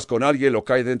chocas con alguien, lo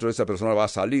que hay dentro de esa persona va a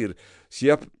salir.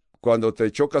 Cuando te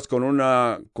chocas con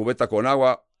una cubeta con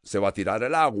agua, se va a tirar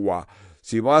el agua.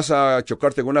 Si vas a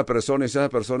chocarte con una persona y si esa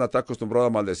persona está acostumbrada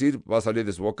a maldecir, va a salir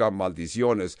de su boca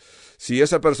maldiciones. Si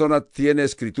esa persona tiene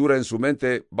escritura en su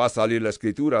mente, va a salir la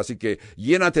escritura. Así que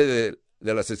llénate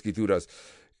de las escrituras.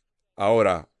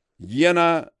 Ahora,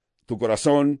 llena tu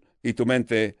corazón y tu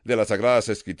mente de las Sagradas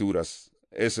Escrituras.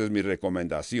 Esa es mi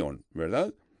recomendación,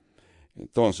 ¿verdad?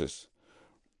 Entonces,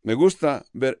 me gusta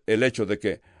ver el hecho de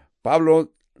que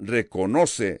Pablo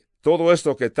reconoce todo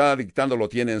esto que está dictando, lo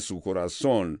tiene en su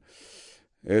corazón.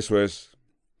 Eso es,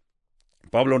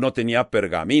 Pablo no tenía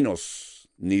pergaminos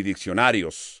ni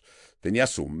diccionarios, tenía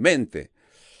su mente.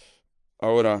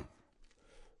 Ahora,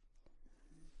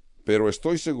 pero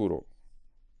estoy seguro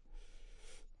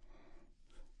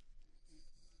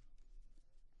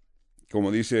como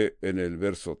dice en el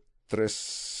verso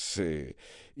 13,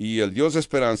 y el Dios de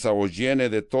esperanza os llene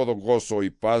de todo gozo y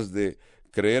paz de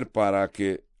creer para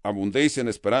que abundéis en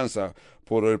esperanza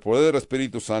por el poder del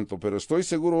Espíritu Santo. Pero estoy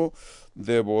seguro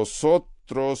de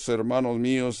vosotros, hermanos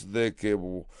míos, de que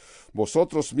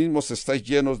vosotros mismos estáis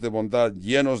llenos de bondad,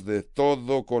 llenos de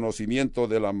todo conocimiento,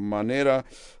 de la manera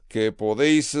que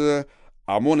podéis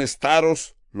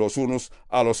amonestaros los unos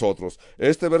a los otros.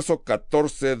 Este verso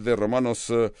 14 de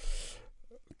Romanos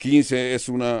 15 es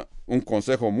un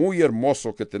consejo muy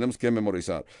hermoso que tenemos que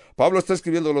memorizar. Pablo está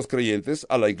escribiendo a los creyentes,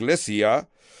 a la iglesia.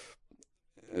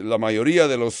 La mayoría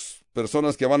de las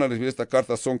personas que van a recibir esta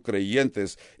carta son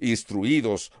creyentes,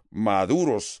 instruidos,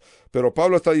 maduros. Pero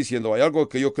Pablo está diciendo, hay algo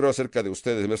que yo creo acerca de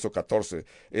ustedes, verso 14.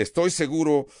 Estoy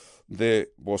seguro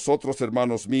de vosotros,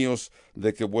 hermanos míos,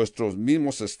 de que vuestros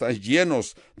mismos estáis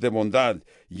llenos de bondad,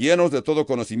 llenos de todo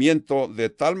conocimiento, de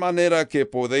tal manera que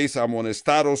podéis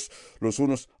amonestaros los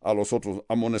unos a los otros.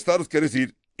 Amonestaros quiere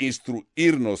decir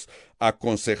instruirnos,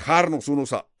 aconsejarnos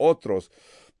unos a otros,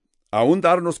 aún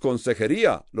darnos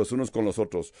consejería los unos con los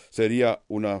otros. Sería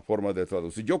una forma de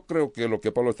traducir. Yo creo que lo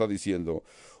que Pablo está diciendo,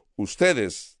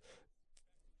 ustedes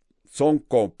son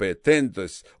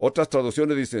competentes. Otras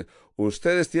traducciones dicen,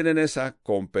 ustedes tienen esa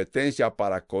competencia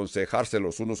para aconsejarse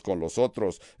los unos con los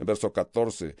otros. En verso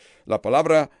 14, la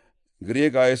palabra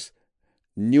griega es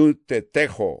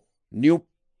neutetejo,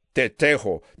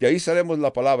 neutetejo. De ahí sabemos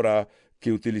la palabra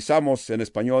que utilizamos en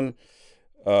español.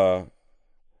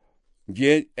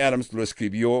 Jane Adams lo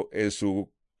escribió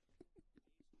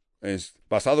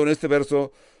basado en este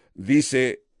verso,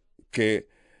 dice que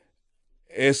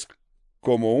es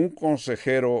como un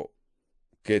consejero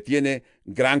que tiene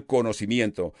gran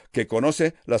conocimiento, que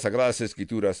conoce las Sagradas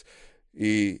Escrituras,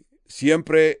 y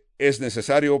siempre es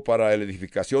necesario para la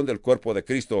edificación del cuerpo de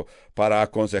Cristo, para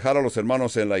aconsejar a los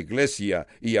hermanos en la iglesia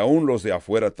y aún los de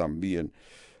afuera también.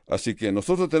 Así que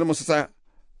nosotros tenemos esa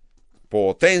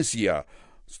potencia,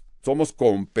 somos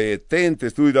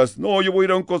competentes. Tú dirás, no, yo voy a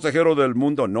ir a un consejero del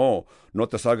mundo. No, no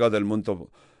te salgas del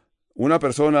mundo. Una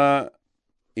persona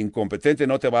incompetente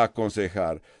no te va a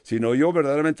aconsejar, sino yo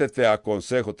verdaderamente te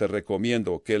aconsejo, te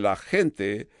recomiendo que la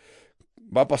gente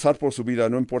va a pasar por su vida,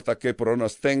 no importa qué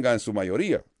problemas tenga en su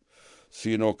mayoría,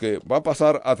 sino que va a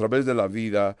pasar a través de la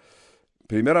vida.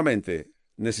 Primeramente,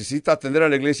 necesita atender a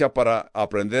la iglesia para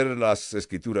aprender las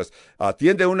Escrituras.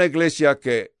 Atiende a una iglesia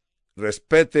que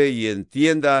respete y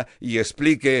entienda y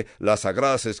explique las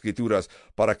Sagradas Escrituras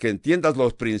para que entiendas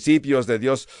los principios de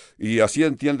Dios y así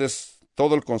entiendes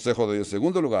todo el consejo de Dios. En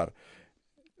segundo lugar,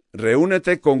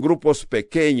 reúnete con grupos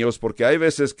pequeños, porque hay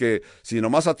veces que si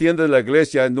nomás atiendes la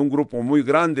iglesia en un grupo muy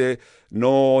grande,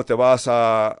 no te vas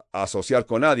a asociar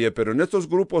con nadie, pero en estos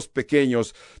grupos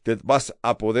pequeños te vas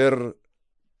a poder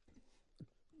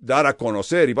dar a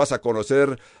conocer y vas a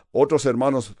conocer otros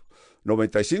hermanos.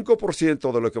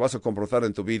 95% de lo que vas a confrontar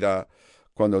en tu vida,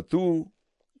 cuando tú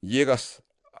llegas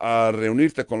a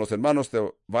reunirte con los hermanos, te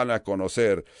van a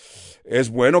conocer. Es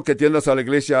bueno que atiendas a la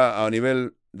iglesia a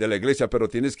nivel de la iglesia, pero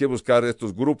tienes que buscar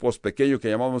estos grupos pequeños que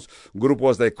llamamos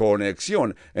grupos de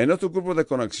conexión. En estos grupos de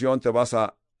conexión te vas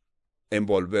a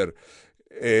envolver,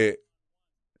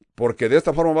 porque de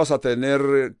esta forma vas a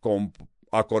tener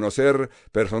a conocer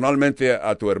personalmente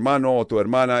a tu hermano o tu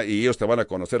hermana, y ellos te van a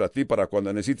conocer a ti para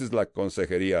cuando necesites la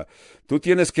consejería. Tú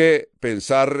tienes que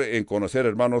pensar en conocer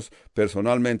hermanos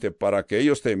personalmente para que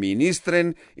ellos te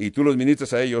ministren y tú los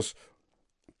ministres a ellos,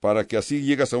 para que así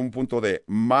llegas a un punto de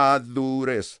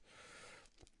madurez.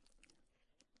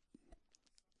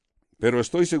 Pero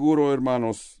estoy seguro,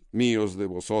 hermanos míos, de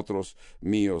vosotros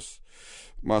míos,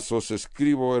 mas os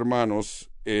escribo, hermanos,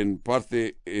 en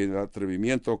parte el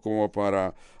atrevimiento como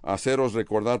para haceros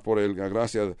recordar por la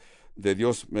gracia de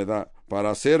Dios me da,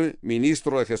 para ser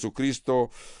ministro de Jesucristo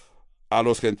a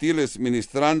los gentiles,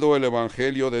 ministrando el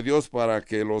evangelio de Dios para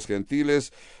que los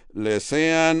gentiles le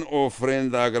sean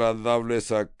ofrenda agradable,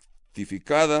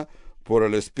 santificada por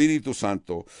el Espíritu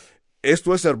Santo.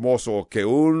 Esto es hermoso, que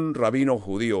un rabino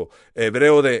judío,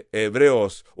 hebreo de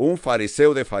hebreos, un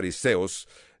fariseo de fariseos,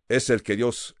 es el que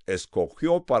Dios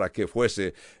escogió para que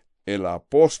fuese el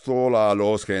apóstol a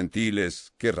los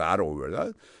gentiles. Qué raro,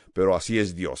 ¿verdad? Pero así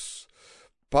es Dios.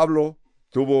 Pablo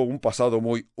tuvo un pasado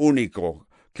muy único,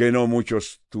 que no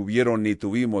muchos tuvieron ni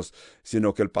tuvimos,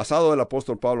 sino que el pasado del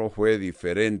apóstol Pablo fue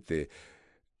diferente.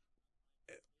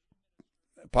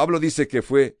 Pablo dice que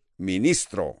fue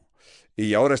ministro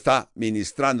y ahora está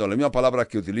ministrando, la misma palabra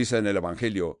que utiliza en el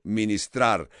Evangelio,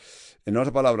 ministrar. En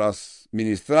otras palabras,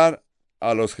 ministrar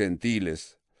a los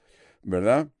gentiles,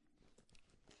 ¿verdad?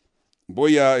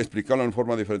 Voy a explicarlo en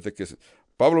forma diferente.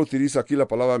 Pablo utiliza aquí la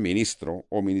palabra ministro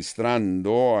o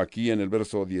ministrando aquí en el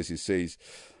verso 16.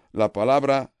 La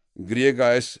palabra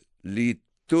griega es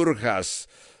liturgas.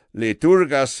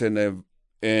 Liturgas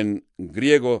en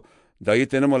griego, de ahí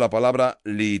tenemos la palabra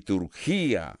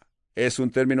liturgia. Es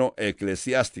un término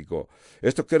eclesiástico.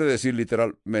 Esto quiere decir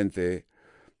literalmente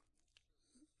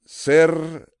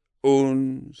ser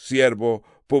un siervo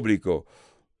público.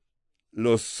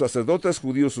 Los sacerdotes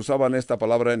judíos usaban esta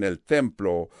palabra en el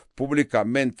templo,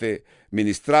 públicamente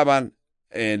ministraban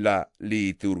en la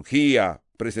liturgia,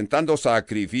 presentando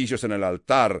sacrificios en el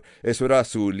altar. Eso era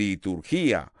su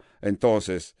liturgia.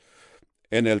 Entonces,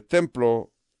 en el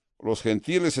templo, los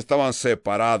gentiles estaban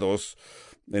separados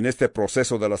en este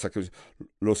proceso de la sacrificio.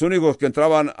 Los únicos que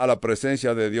entraban a la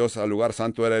presencia de Dios, al lugar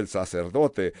santo, era el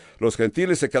sacerdote. Los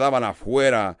gentiles se quedaban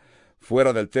afuera,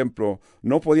 fuera del templo,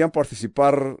 no podían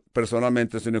participar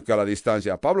personalmente, sino que a la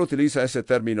distancia. Pablo utiliza ese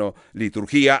término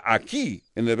liturgia aquí,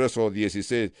 en el verso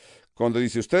 16, cuando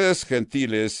dice, ustedes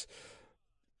gentiles,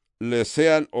 les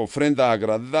sean ofrenda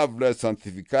agradable,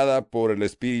 santificada por el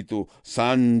Espíritu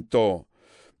Santo.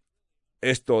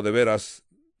 Esto de veras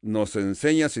nos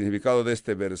enseña el significado de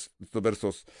estos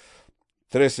versos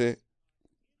 13,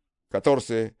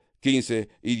 14, 15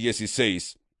 y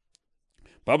 16.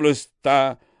 Pablo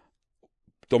está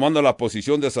tomando la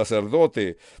posición de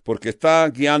sacerdote, porque está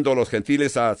guiando a los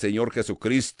gentiles al Señor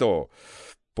Jesucristo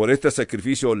por este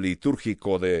sacrificio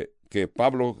litúrgico de que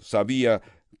Pablo sabía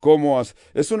cómo.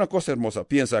 Es una cosa hermosa.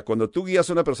 Piensa, cuando tú guías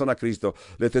a una persona a Cristo,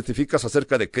 le testificas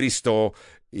acerca de Cristo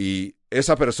y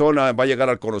esa persona va a llegar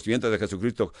al conocimiento de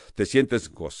Jesucristo, te sientes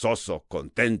gozoso,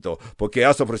 contento, porque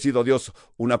has ofrecido a Dios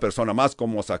una persona más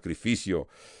como sacrificio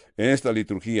en esta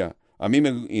liturgia. A mí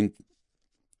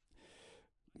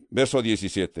Verso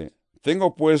 17.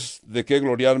 Tengo pues de qué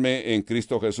gloriarme en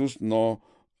Cristo Jesús, no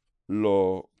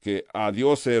lo que a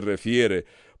Dios se refiere,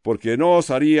 porque no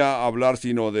osaría hablar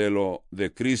sino de lo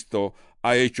de Cristo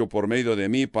ha hecho por medio de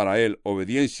mí para él,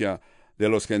 obediencia de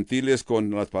los gentiles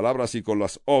con las palabras y con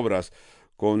las obras,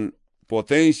 con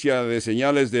potencia de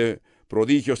señales de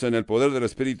prodigios en el poder del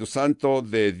Espíritu Santo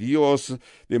de Dios,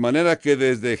 de manera que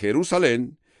desde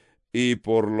Jerusalén y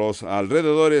por los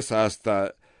alrededores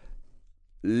hasta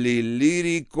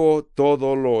Ilírico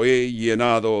todo lo he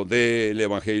llenado del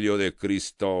Evangelio de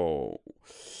Cristo.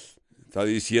 Está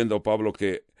diciendo Pablo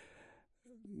que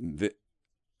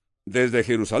desde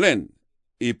Jerusalén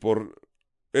y por...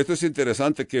 Esto es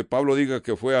interesante que Pablo diga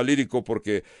que fue a Ilírico,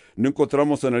 porque no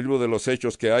encontramos en el libro de los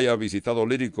Hechos que haya visitado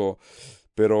Ilírico,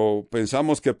 pero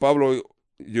pensamos que Pablo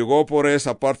llegó por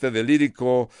esa parte de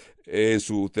Ilírico en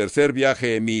su tercer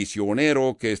viaje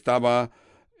misionero que estaba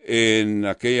en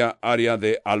aquella área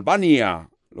de Albania,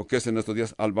 lo que es en estos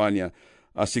días Albania.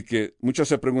 Así que muchos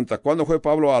se preguntan, ¿cuándo fue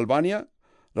Pablo a Albania?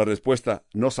 La respuesta,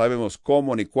 no sabemos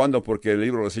cómo ni cuándo, porque el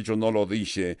libro de los Hechos no lo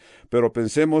dice, pero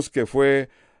pensemos que fue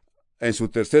en su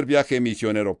tercer viaje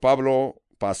misionero. Pablo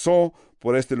pasó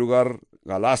por este lugar,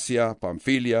 Galacia,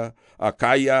 Panfilia,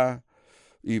 Acaya,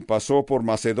 y pasó por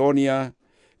Macedonia,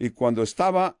 y cuando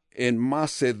estaba en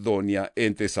Macedonia,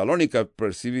 en Tesalónica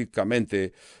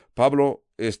específicamente, Pablo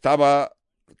estaba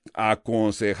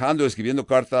aconsejando, escribiendo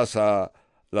cartas a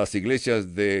las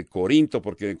iglesias de Corinto,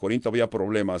 porque en Corinto había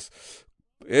problemas.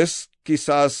 Es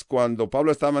quizás cuando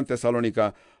Pablo estaba en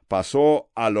Tesalónica,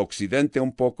 pasó al occidente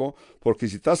un poco, porque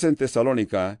si estás en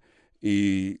Tesalónica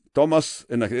y tomas,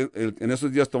 en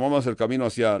esos días tomamos el camino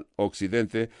hacia el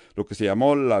occidente, lo que se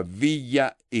llamó la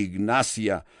Villa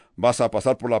Ignacia, vas a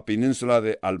pasar por la península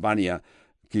de Albania.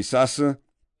 Quizás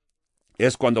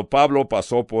es cuando Pablo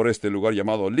pasó por este lugar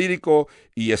llamado Ilírico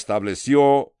y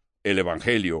estableció el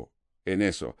Evangelio en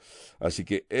eso. Así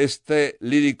que este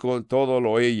Ilírico todo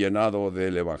lo he llenado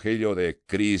del Evangelio de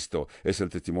Cristo. Es el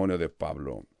testimonio de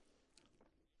Pablo.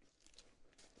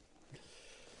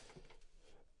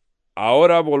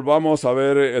 Ahora volvamos a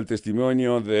ver el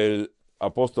testimonio del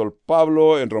apóstol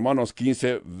Pablo en Romanos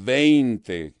 15,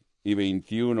 20 y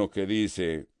 21, que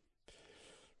dice: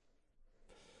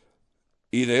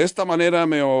 y de esta manera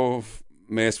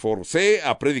me esforcé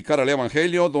a predicar el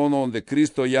Evangelio, donde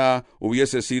Cristo ya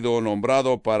hubiese sido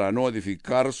nombrado, para no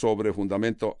edificar sobre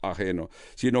fundamento ajeno,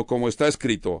 sino como está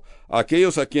escrito: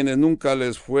 aquellos a quienes nunca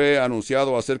les fue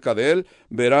anunciado acerca de él,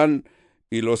 verán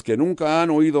y los que nunca han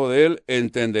oído de él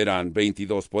entenderán.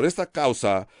 22. Por esta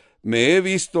causa me he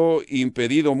visto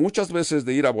impedido muchas veces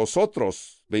de ir a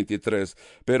vosotros. 23.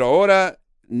 Pero ahora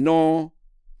no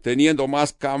teniendo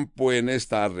más campo en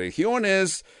estas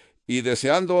regiones y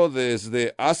deseando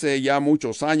desde hace ya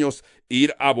muchos años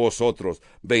ir a vosotros.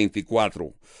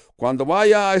 24. Cuando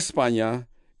vaya a España,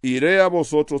 iré a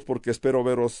vosotros porque espero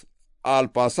veros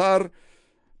al pasar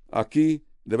aquí.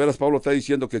 De veras, Pablo está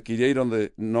diciendo que quería ir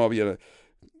donde no había.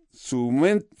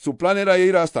 Su plan era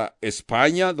ir hasta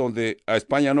España, donde a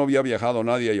España no había viajado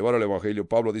nadie a llevar el evangelio.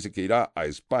 Pablo dice que irá a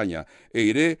España e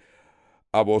iré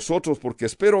a vosotros porque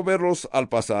espero verlos al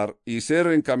pasar y ser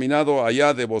encaminado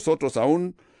allá de vosotros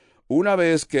aún una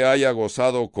vez que haya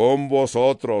gozado con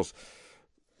vosotros.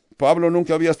 Pablo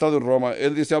nunca había estado en Roma.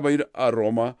 Él deseaba ir a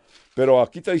Roma, pero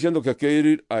aquí está diciendo que quiere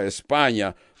ir a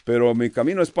España. Pero mi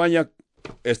camino a España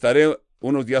estaré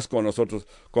unos días con nosotros.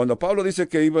 Cuando Pablo dice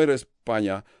que iba a ir a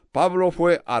España, Pablo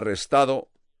fue arrestado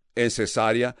en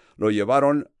Cesarea, lo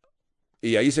llevaron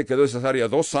y ahí se quedó en Cesarea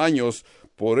 2 años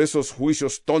por esos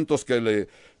juicios tontos que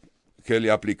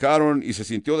le aplicaron, y se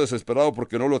sintió desesperado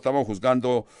porque no lo estaban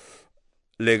juzgando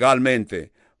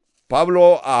legalmente.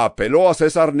 Pablo apeló a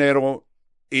César Nero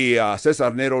y a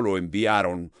César Nero lo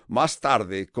enviaron. Más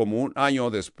tarde, como un año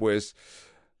después,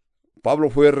 Pablo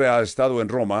fue arrestado en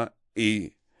Roma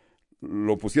y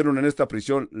lo pusieron en esta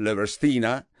prisión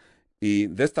Leverstina, y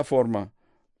de esta forma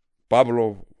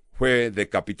Pablo fue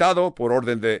decapitado por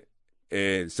orden de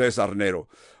César Nero.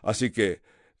 Así que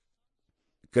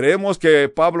creemos que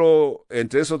Pablo,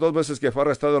 entre esos 2 meses que fue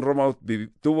arrestado en Roma,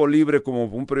 tuvo libre como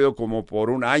un periodo como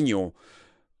por un año.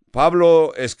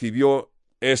 Pablo escribió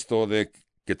esto de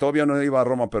que todavía no iba a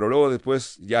Roma, pero luego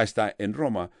después ya está en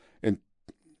Roma. En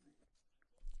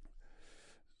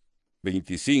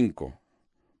 25.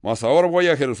 Mas ahora voy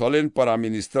a Jerusalén para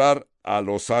ministrar a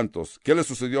los santos. ¿Qué le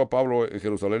sucedió a Pablo en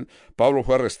Jerusalén? Pablo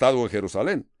fue arrestado en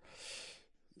Jerusalén.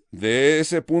 De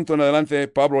ese punto en adelante,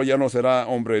 Pablo ya no será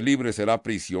hombre libre, será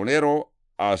prisionero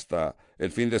hasta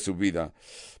el fin de su vida.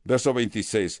 Verso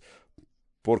 26.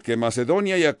 Porque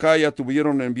Macedonia y Acaya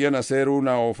tuvieron en bien hacer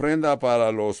una ofrenda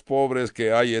para los pobres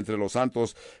que hay entre los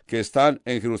santos que están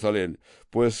en Jerusalén,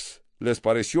 pues les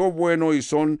pareció bueno y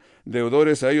son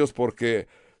deudores a ellos, porque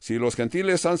si los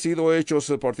gentiles han sido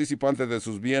hechos participantes de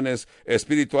sus bienes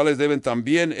espirituales, deben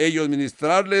también ellos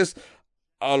ministrarles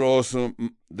a los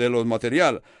de los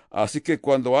material. Así que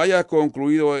cuando haya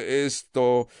concluido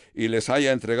esto y les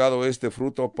haya entregado este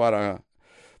fruto,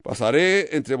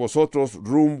 pasaré entre vosotros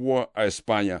rumbo a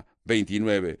España.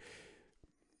 29.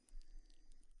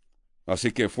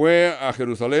 Así que fue a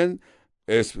Jerusalén,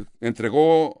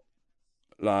 entregó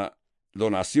la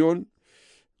donación,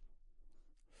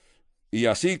 y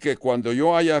así que cuando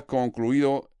yo haya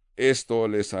concluido esto,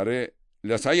 les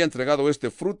haya entregado este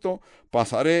fruto,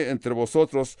 pasaré entre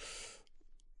vosotros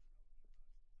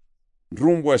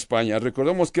rumbo a España.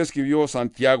 Recordemos que escribió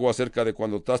Santiago acerca de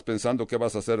cuando estás pensando qué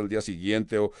vas a hacer el día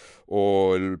siguiente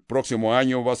o el próximo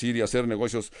año vas a ir y hacer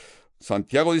negocios.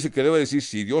 Santiago dice que debe decir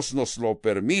si Dios nos lo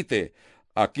permite.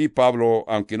 Aquí Pablo,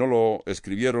 aunque no lo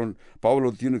escribieron,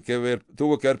 Pablo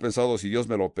tuvo que haber pensado si Dios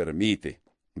me lo permite,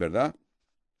 ¿verdad?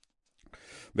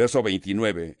 Verso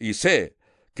 29. Y sé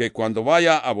que cuando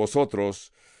vaya a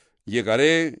vosotros,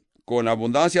 llegaré con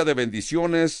abundancia de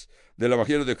bendiciones del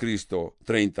Evangelio de Cristo.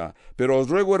 30. Pero os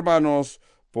ruego, hermanos,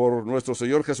 por nuestro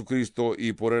Señor Jesucristo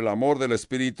y por el amor del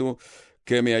Espíritu,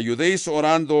 que me ayudéis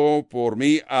orando por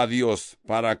mí a Dios,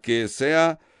 para que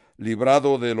sea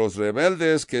librado de los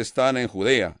rebeldes que están en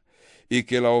Judea, y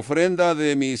que la ofrenda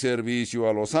de mi servicio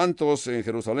a los santos en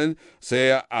Jerusalén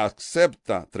sea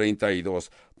acepta.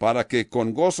 32. Para que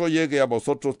con gozo llegue a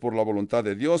vosotros por la voluntad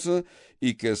de Dios,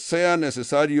 y que sea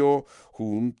necesario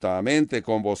juntamente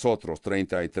con vosotros.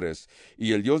 33.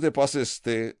 Y el Dios de paz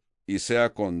esté y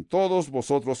sea con todos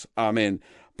vosotros. Amén.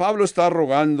 Pablo está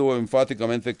rogando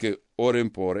enfáticamente que oren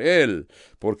por él,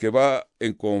 porque va a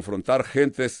confrontar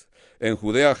gentes en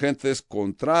Judea, gentes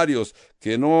contrarios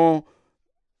que no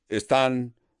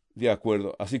están de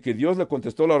acuerdo. Así que Dios le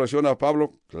contestó la oración a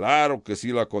Pablo. Claro que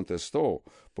sí la contestó,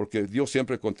 porque Dios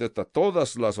siempre contesta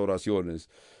todas las oraciones.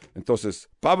 Entonces,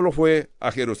 Pablo fue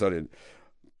a Jerusalén.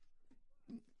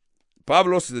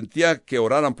 Pablo sentía que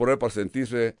oraran por él para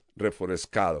sentirse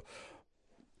refrescado.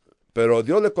 Pero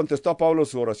Dios le contestó a Pablo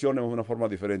su oración en una forma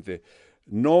diferente.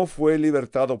 No fue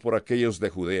libertado por aquellos de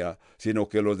Judea, sino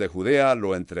que los de Judea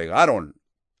lo entregaron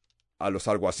a los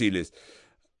alguaciles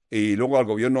y luego al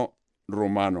gobierno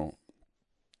romano.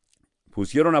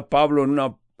 Pusieron a Pablo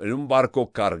en un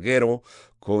barco carguero,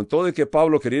 con todo y que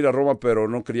Pablo quería ir a Roma, pero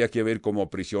no quería que ir como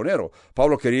prisionero.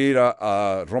 Pablo quería ir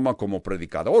a Roma como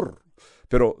predicador,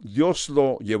 pero Dios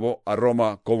lo llevó a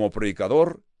Roma como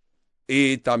predicador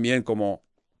y también como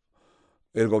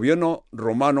el gobierno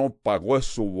romano pagó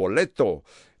su boleto.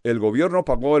 El gobierno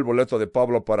pagó el boleto de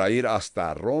Pablo para ir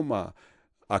hasta Roma.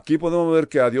 Aquí podemos ver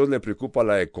que a Dios le preocupa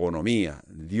la economía.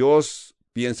 Dios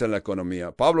piensa en la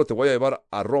economía. Pablo, te voy a llevar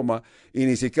a Roma y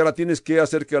ni siquiera tienes que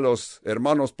hacer que los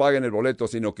hermanos paguen el boleto,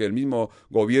 sino que el mismo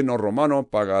gobierno romano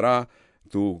pagará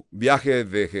tu viaje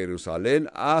de Jerusalén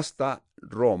hasta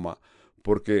Roma,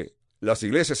 porque las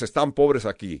iglesias están pobres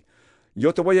aquí.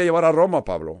 Yo te voy a llevar a Roma,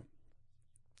 Pablo,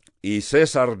 y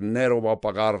César Nero va a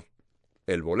pagar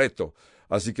el boleto.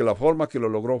 Así que la forma que lo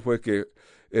logró fue que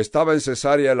estaba en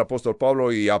Cesarea el apóstol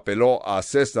Pablo y apeló a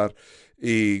César,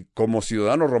 y como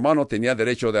ciudadano romano tenía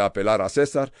derecho de apelar a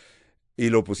César,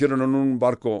 y lo pusieron en un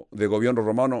barco de gobierno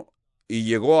romano y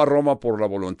llegó a Roma por la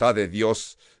voluntad de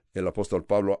Dios, el apóstol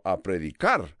Pablo, a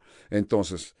predicar.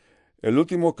 Entonces, el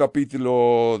último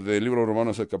capítulo del libro de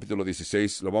Romanos, el capítulo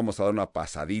 16, lo vamos a dar una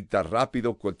pasadita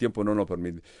rápido, que el tiempo no nos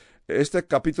permite. Este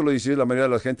capítulo 16, la mayoría de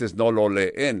las gentes no lo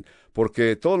leen,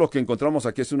 porque todo lo que encontramos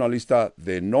aquí es una lista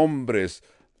de nombres,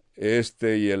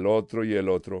 este y el otro y el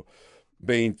otro.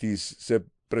 Se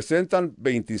presentan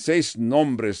 26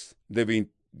 nombres de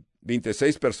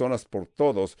 26 personas por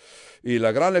todos. Y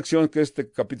la gran lección que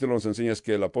este capítulo nos enseña es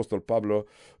que el apóstol Pablo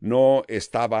no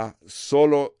estaba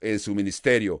solo en su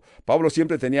ministerio. Pablo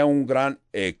siempre tenía un gran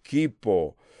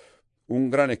equipo.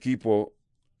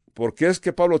 ¿Por qué es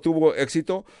que Pablo tuvo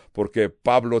éxito? Porque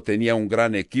Pablo tenía un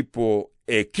gran equipo.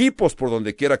 Equipos por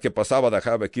donde quiera que pasaba,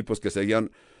 dejaba equipos que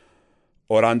seguían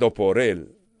orando por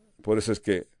él. Por eso es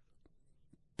que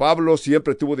Pablo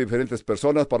siempre tuvo diferentes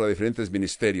personas para diferentes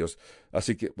ministerios.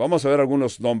 Así que vamos a ver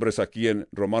algunos nombres aquí en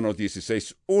Romanos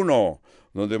 16:1,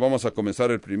 donde vamos a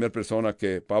comenzar. El primer persona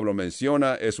que Pablo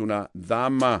menciona es una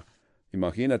dama.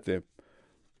 Imagínate.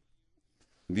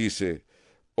 Dice,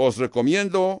 os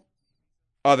recomiendo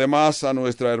además a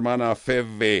nuestra hermana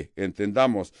Febe.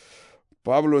 Entendamos,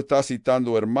 Pablo está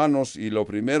citando hermanos y lo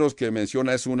primero que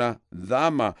menciona es una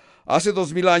dama. Hace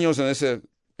 2000 años en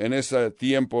ese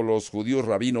tiempo los judíos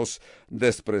rabinos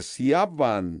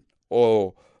despreciaban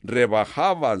o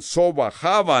rebajaban,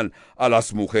 sobajaban a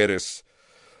las mujeres.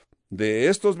 De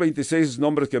estos 26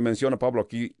 nombres que menciona Pablo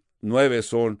aquí, 9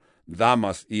 son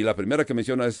damas y la primera que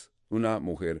menciona es una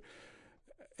mujer.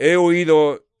 He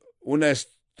oído una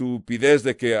estupidez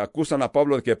de que acusan a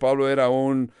Pablo de que Pablo era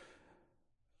un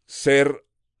ser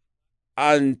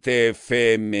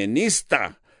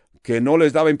antifeminista, que no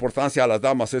les daba importancia a las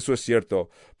damas. Eso es cierto.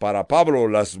 Para Pablo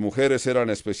las mujeres eran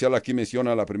especial. Aquí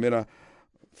menciona la primera,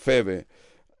 Febe.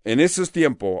 En esos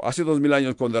tiempos, hace 2000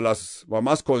 años, cuando las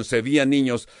mamás concebían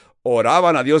niños,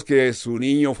 oraban a Dios que su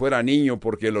niño fuera niño,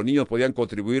 porque los niños podían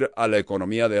contribuir a la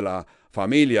economía de la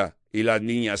familia, y las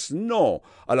niñas no.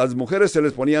 A las mujeres se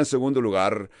les ponía en segundo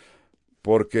lugar,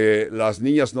 porque las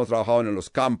niñas no trabajaban en los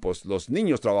campos, los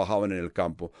niños trabajaban en el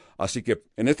campo. Así que,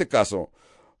 en este caso,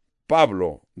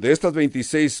 Pablo, de estas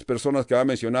 26 personas que va a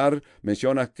mencionar,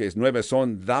 menciona que 9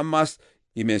 son damas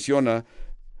y menciona,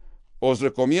 os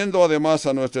recomiendo además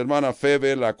a nuestra hermana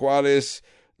Febe, la cual es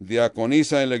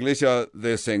diaconisa en la iglesia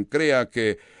de Cencrea,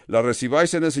 que la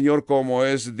recibáis en el Señor como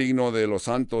es digno de los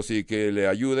santos y que le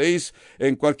ayudéis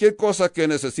en cualquier cosa que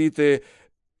necesite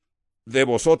de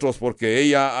vosotros, porque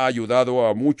ella ha ayudado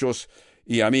a muchos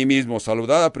y a mí mismo.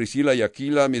 Saludad a Priscila y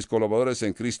Aquila, mis colaboradores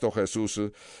en Cristo Jesús,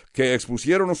 que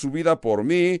expusieron su vida por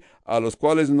mí, a los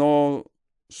cuales no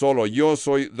solo yo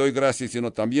doy gracias,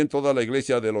 sino también toda la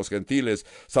iglesia de los gentiles.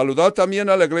 Saludad también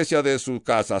a la iglesia de su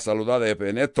casa. Saludad a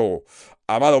Epeneto,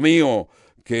 amado mío,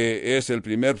 que es el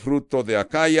primer fruto de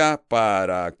Acaya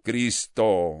para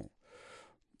Cristo.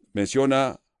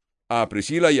 Menciona a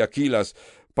Priscila y Aquilas.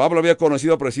 Pablo había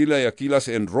conocido a Priscila y Aquilas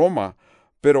en Roma,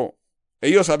 pero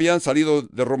ellos habían salido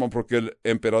de Roma porque el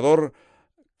emperador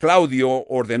Claudio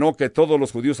ordenó que todos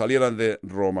los judíos salieran de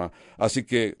Roma. Así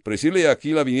que Priscila y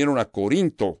Aquila vinieron a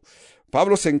Corinto.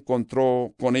 Pablo se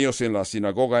encontró con ellos en la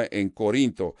sinagoga en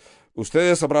Corinto.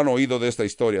 Ustedes habrán oído de esta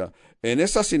historia. En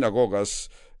esas sinagogas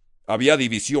había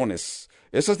divisiones.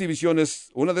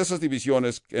 Una de esas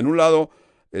divisiones, en un lado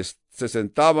se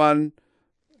sentaban.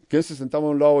 ¿Quién se sentaba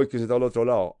a un lado y quién se sentaba al otro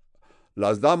lado?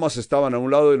 Las damas estaban a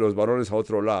un lado y los varones a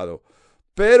otro lado.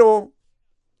 Pero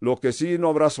lo que sí no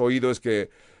habrás oído es que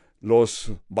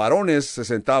los varones se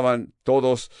sentaban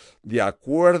todos de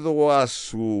acuerdo a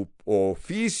su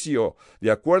oficio,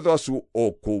 de acuerdo a su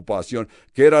ocupación.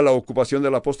 ¿Qué era la ocupación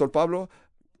del apóstol Pablo?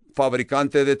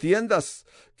 Fabricante de tiendas.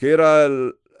 ¿Qué era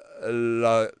el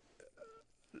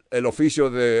oficio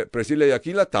de Priscila y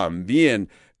Aquila? También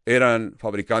eran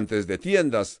fabricantes de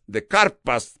tiendas, de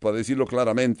carpas, para decirlo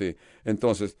claramente.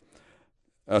 Entonces,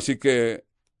 Así que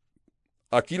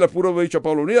Aquila pudo haber dicho a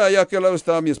Pablo, mira, allá a aquel lado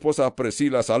está mi esposa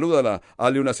Priscila, salúdala,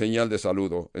 hazle una señal de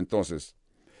saludo. Entonces,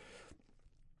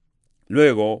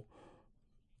 luego,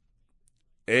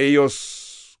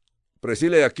 ellos,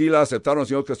 Priscila y Aquila, aceptaron al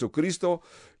Señor Jesucristo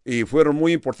y fueron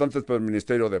muy importantes para el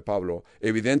ministerio de Pablo.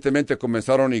 Evidentemente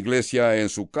comenzaron iglesia en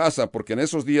su casa, porque en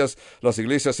esos días las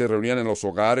iglesias se reunían en los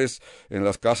hogares, en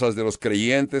las casas de los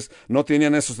creyentes. No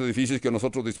tenían esos edificios que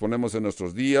nosotros disponemos en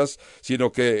nuestros días,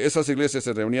 sino que esas iglesias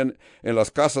se reunían en las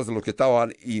casas de los que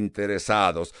estaban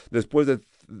interesados. Después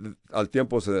al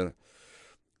tiempo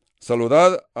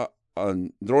saludad a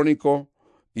Andrónico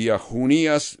y a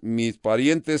Junías, mis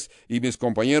parientes y mis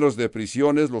compañeros de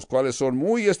prisiones, los cuales son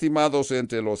muy estimados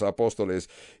entre los apóstoles,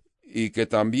 y que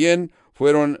también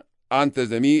fueron antes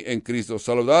de mí en Cristo.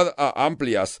 Saludad a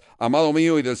Amplias, amado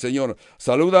mío y del Señor.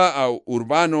 Saluda a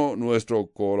Urbano, nuestro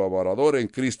colaborador en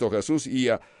Cristo Jesús, y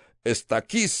a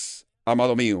Estaquis,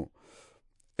 amado mío.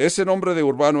 Ese nombre de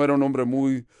Urbano era un nombre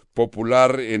muy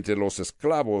popular entre los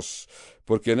esclavos,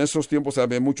 porque en esos tiempos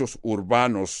había muchos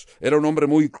urbanos. Era un nombre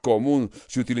muy común,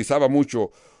 se utilizaba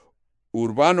mucho.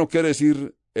 Urbano quiere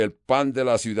decir el pan de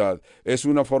la ciudad. Es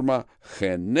una forma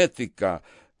genética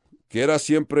que era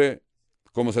siempre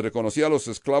como se reconocía a los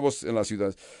esclavos en la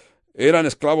ciudad. Eran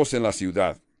esclavos en la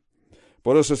ciudad.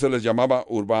 Por eso se les llamaba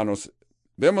urbanos.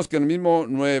 Vemos que en el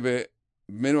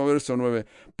mismo verso 9,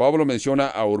 Pablo menciona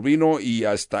a Urbino y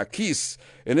a Estaquis.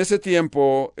 En ese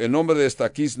tiempo, el nombre de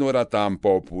Estaquis no era tan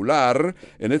popular.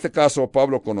 En este caso,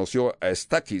 Pablo conoció a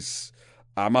Estaquis,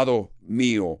 amado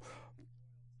mío.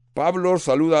 Pablo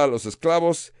saluda a los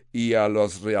esclavos y a la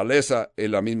realeza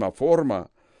en la misma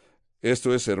forma.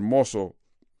 Esto es hermoso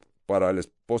para el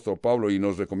apóstol Pablo y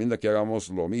nos recomienda que hagamos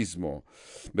lo mismo.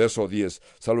 Verso 10.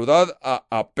 Saludad a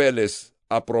Apeles,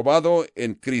 aprobado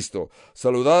en Cristo.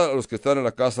 Saludad a los que están en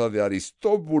la casa de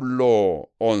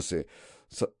Aristóbulo. 11.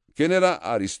 ¿Quién era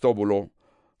Aristóbulo?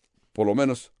 Por lo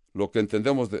menos lo que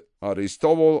entendemos de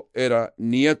Aristóbulo era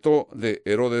nieto de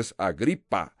Herodes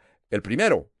Agripa, el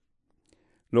primero.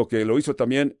 Lo que lo hizo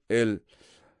también el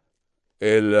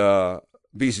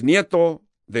bisnieto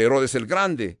de Herodes el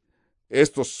Grande.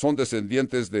 Estos son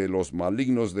descendientes de los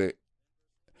malignos de...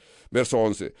 Verso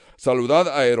 11. Saludad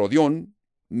a Herodión,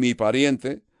 mi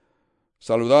pariente.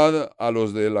 Saludad a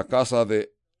los de la casa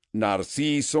de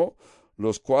Narciso,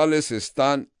 los cuales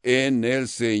están en el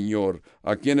Señor.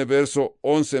 Aquí en el verso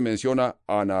 11 menciona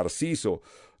a Narciso.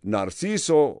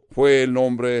 Narciso fue el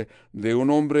nombre de un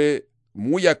hombre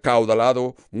muy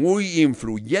acaudalado, muy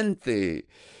influyente,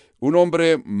 un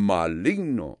hombre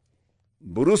maligno,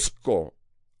 brusco,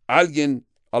 alguien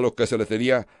a lo que se le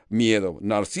tenía miedo.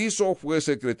 Narciso fue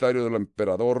secretario del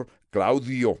emperador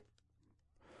Claudio.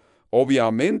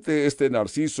 Obviamente este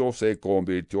Narciso se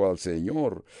convirtió al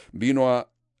Señor. Vino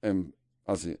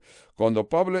así. Cuando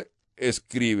Pablo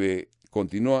escribe,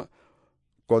 continúa,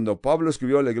 cuando Pablo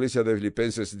escribió a la iglesia de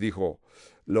Filipenses, dijo,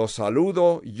 los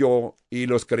saludo yo y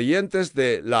los creyentes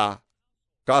de la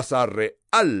casa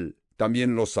real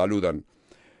también los saludan.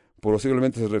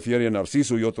 Posiblemente se refiere a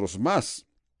Narciso y otros más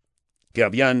que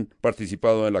habían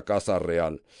participado en la casa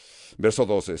real. Verso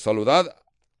 12. Saludad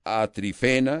a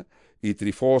Trifena y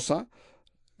Trifosa,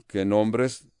 que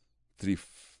nombres,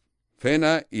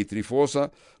 Trifena y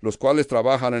Trifosa, los cuales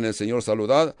trabajan en el Señor.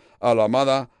 Saludad a la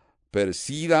amada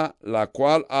Persida, la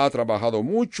cual ha trabajado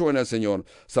mucho en el Señor.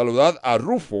 Saludad a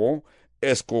Rufo,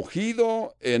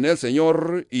 escogido en el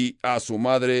Señor, y a su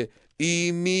madre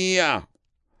y mía.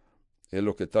 Es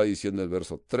lo que está diciendo el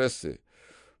verso 13.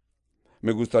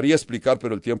 Me gustaría explicar,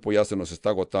 pero el tiempo ya se nos está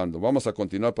agotando. Vamos a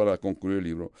continuar para concluir el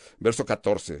libro. Verso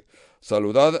 14.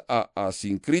 Saludad a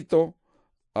Asíncrito,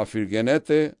 a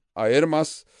Firgenete, a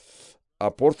Hermas,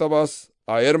 a Pórtabas,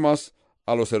 a Hermas,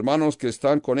 a los hermanos que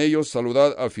están con ellos.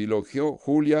 Saludad a Filogeo,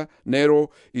 Julia,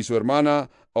 Nero y su hermana,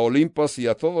 a Olimpas y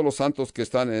a todos los santos que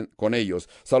están con ellos.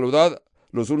 Saludad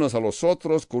los unos a los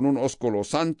otros con un ósculo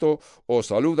santo. Os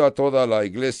saluda a toda la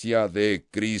iglesia de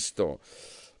Cristo.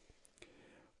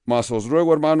 Mas os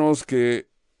ruego, hermanos, que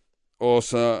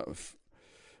os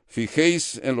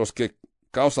fijéis en los que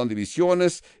causan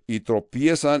divisiones y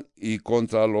tropiezan y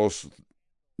contra los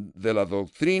de la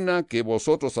doctrina que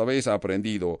vosotros habéis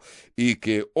aprendido, y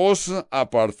que os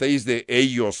apartéis de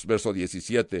ellos. Verso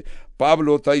 17.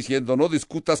 Pablo está diciendo, no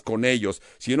discutas con ellos.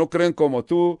 Si no creen como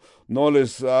tú, no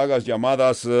les hagas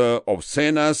llamadas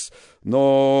obscenas,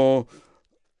 no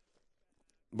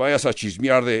vayas a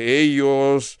chismear de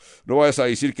ellos, no vayas a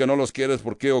decir que no los quieres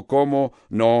por qué o cómo.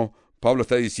 No, Pablo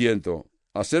está diciendo,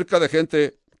 acerca de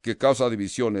gente que causa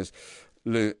divisiones,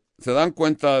 se dan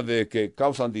cuenta de que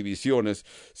causan divisiones,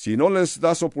 si no les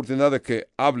das oportunidad de que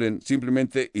hablen,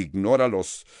 simplemente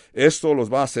ignóralos. Esto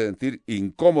los va a sentir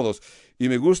incómodos. Y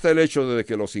me gusta el hecho de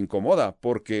que los incomoda,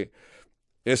 porque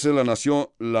esa es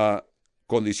la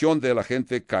condición de la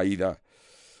gente caída.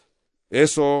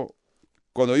 Eso,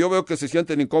 cuando yo veo que se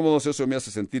sienten incómodos, eso me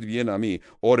hace sentir bien a mí.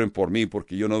 Oren por mí,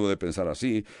 porque yo no debo de pensar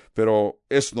así, pero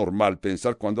es normal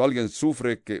pensar cuando alguien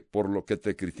sufre que por lo que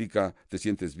te critica, te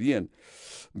sientes bien.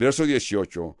 Verso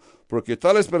 18. Porque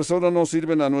tales personas no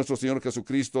sirven a nuestro Señor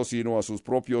Jesucristo, sino a sus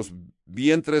propios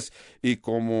vientres, y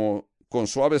como con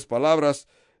suaves palabras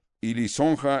y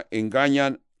lisonja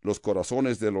engañan los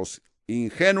corazones de los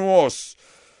ingenuos.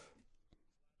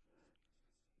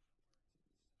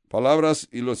 Palabras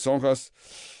y lisonjas.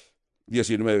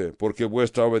 19. Porque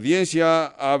vuestra obediencia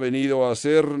ha venido a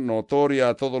ser notoria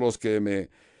a todos los que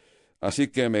así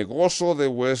que me gozo de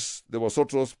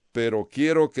vosotros, pero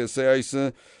quiero que seáis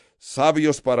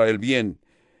sabios para el bien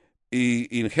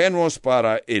y ingenuos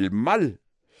para el mal.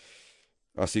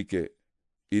 Así que,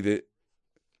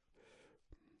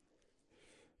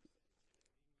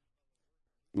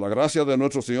 la gracia de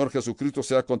nuestro Señor Jesucristo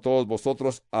sea con todos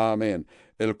vosotros. Amén.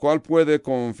 El cual puede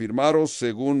confirmaros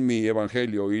según mi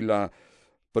evangelio y la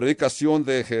predicación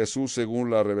de Jesús según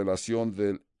la revelación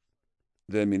del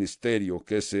ministerio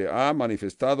que se ha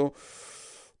manifestado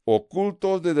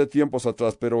oculto desde tiempos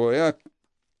atrás,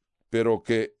 pero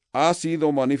que ha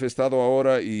sido manifestado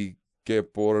ahora y que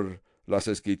por las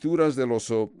escrituras de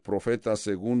los profetas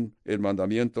según el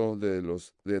mandamiento de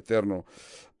Eterno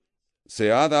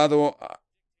se ha dado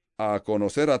a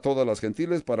conocer a todas las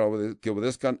gentiles para que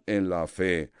obedezcan en la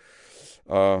fe.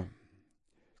 En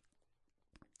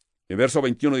verso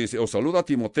 21 dice, os saluda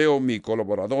Timoteo, mi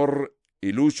colaborador,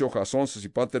 y Lucio, Jasón,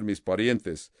 Sosipater, mis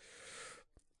parientes.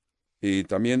 Y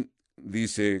también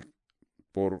dice,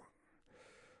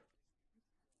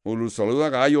 os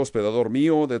saluda Gayo, hospedador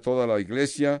mío de toda la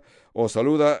iglesia, os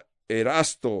saluda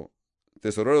Erasto,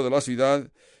 tesorero de la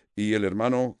ciudad, y el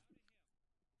hermano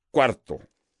Cuarto.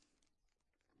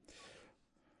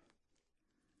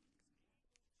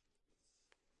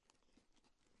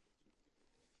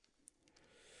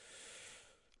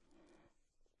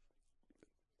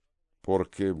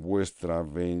 Porque vuestra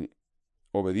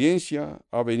obediencia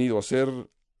ha venido a ser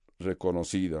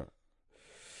reconocida.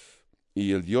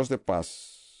 Y el Dios de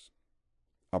paz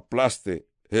aplaste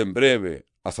en breve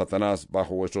a Satanás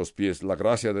bajo vuestros pies. La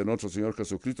gracia de nuestro Señor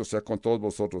Jesucristo sea con todos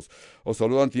vosotros. Os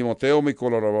saludan Timoteo, mi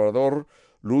colaborador,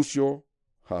 Lucio,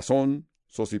 Jasón,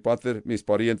 Sosipater, mis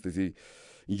parientes. Y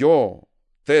yo,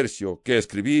 Tercio, que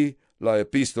escribí la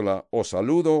epístola, os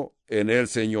saludo en el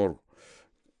Señor.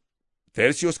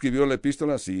 Tercio escribió la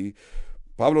epístola, sí.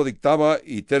 Pablo dictaba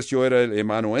y Tercio era el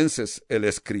amanuenses, el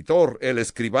escritor, el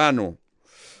escribano.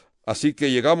 Así que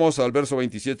llegamos al verso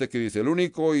 27 que dice, el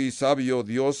único y sabio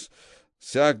Dios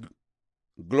sea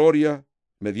gloria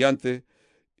mediante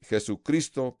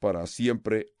Jesucristo para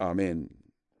siempre. Amén.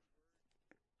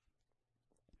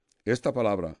 Esta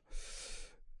palabra,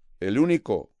 el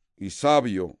único y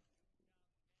sabio,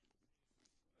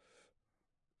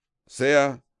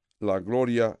 sea la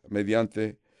gloria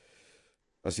mediante.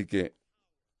 Así que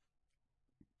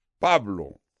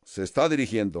Pablo se está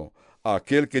dirigiendo a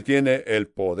aquel que tiene el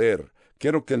poder.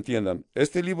 Quiero que entiendan,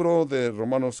 este libro de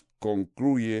Romanos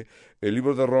concluye, el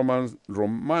libro de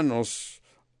Romanos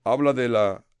habla de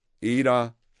la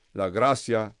ira, la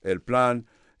gracia, el plan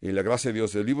y la gracia de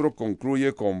Dios. El libro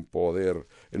concluye con poder,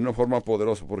 en una forma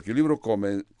poderosa, porque el libro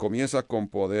comienza con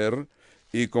poder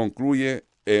y concluye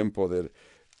en poder.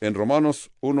 En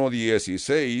Romanos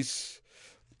 1:16,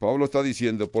 Pablo está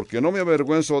diciendo, porque no me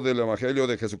avergüenzo del evangelio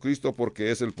de Jesucristo,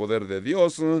 porque es el poder de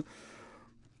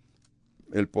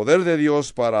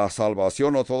Dios para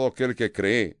salvación a todo aquel que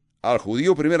cree, al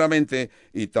judío primeramente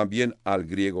y también al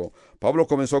griego. Pablo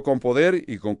comenzó con poder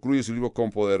y concluye su libro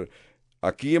con poder.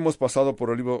 Aquí hemos pasado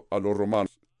por el libro a los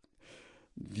Romanos.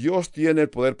 Dios tiene el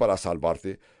poder para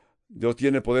salvarte. Dios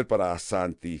tiene el poder para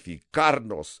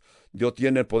santificarnos. Dios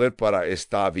tiene el poder para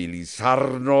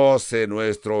estabilizarnos en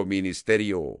nuestro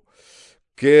ministerio.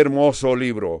 ¡Qué hermoso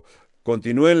libro!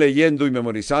 Continúen leyendo y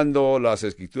memorizando las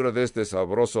escrituras de este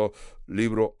sabroso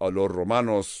libro a los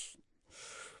Romanos.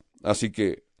 Así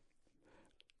que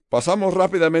pasamos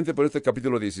rápidamente por este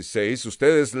capítulo 16.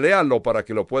 Ustedes léanlo para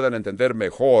que lo puedan entender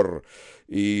mejor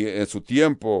y en su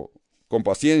tiempo, con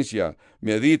paciencia,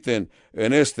 mediten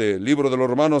en este libro de los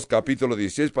Romanos, capítulo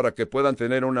 16, para que puedan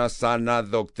tener una sana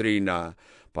doctrina,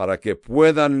 para que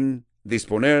puedan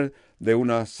disponer de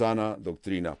una sana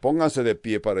doctrina. Pónganse de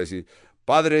pie para decir,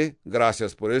 Padre,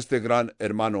 gracias por este gran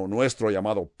hermano nuestro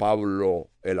llamado Pablo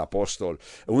el apóstol.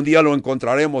 Un día lo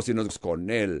encontraremos y nos con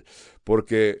él,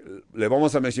 porque le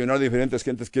vamos a mencionar diferentes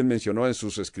gentes que él mencionó en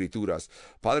sus escrituras.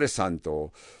 Padre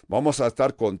Santo, vamos a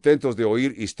estar contentos de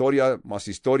oír historia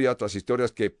tras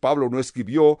historias que Pablo no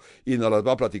escribió y nos las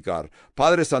va a platicar.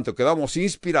 Padre Santo, quedamos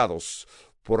inspirados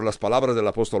por las palabras del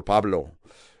apóstol Pablo,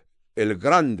 el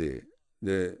grande,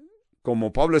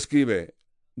 como Pablo escribe,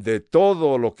 de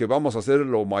todo lo que vamos a hacer,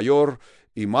 lo mayor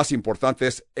y más importante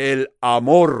es el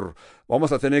amor.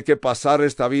 Vamos a tener que pasar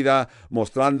esta vida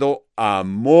mostrando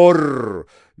amor.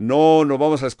 No nos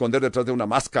vamos a esconder detrás de una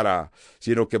máscara,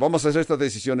 sino que vamos a hacer estas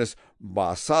decisiones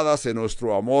basadas en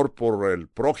nuestro amor por el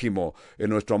prójimo, en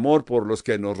nuestro amor por los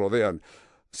que nos rodean.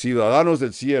 Ciudadanos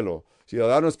del cielo,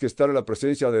 ciudadanos que están en la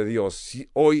presencia de Dios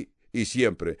hoy y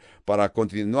siempre, para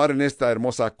continuar en esta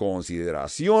hermosa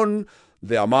consideración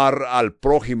de amar al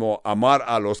prójimo, amar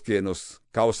a los que nos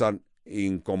causan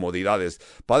incomodidades.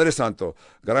 Padre Santo,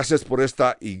 gracias por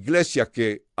esta iglesia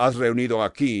que has reunido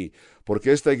aquí,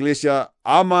 porque esta iglesia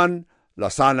aman la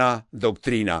sana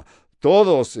doctrina.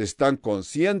 Todos están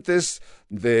conscientes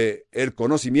del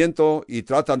conocimiento y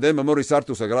tratan de memorizar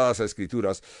tus sagradas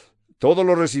escrituras. Todos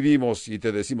lo recibimos y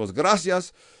te decimos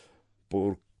gracias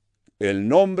por el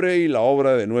nombre y la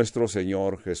obra de nuestro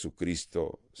Señor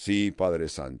Jesucristo. Sí, Padre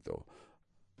Santo.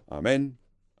 Amén,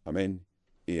 amén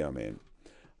y amén.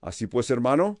 Así pues,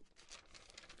 hermano,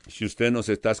 si usted nos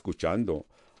está escuchando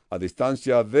a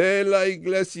distancia de la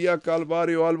Iglesia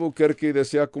Calvario Albuquerque y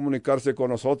desea comunicarse con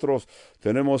nosotros,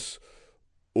 tenemos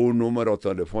un número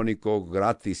telefónico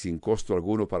gratis sin costo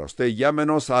alguno para usted.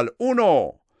 Llámenos al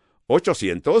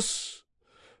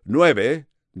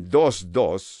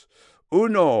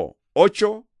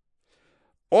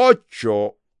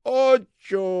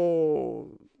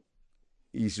 1-800-922-1888.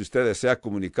 Y si usted desea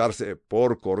comunicarse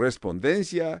por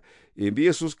correspondencia,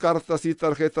 envíe sus cartas y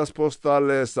tarjetas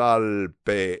postales al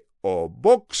P.O.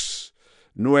 Box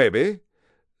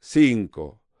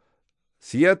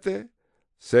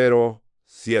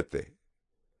 95707,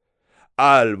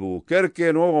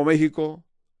 Albuquerque, Nuevo México,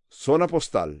 zona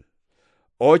postal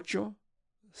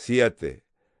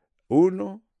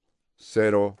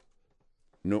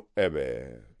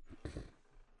 87109.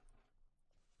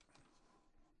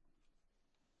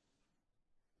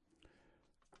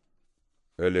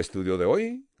 El estudio de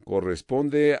hoy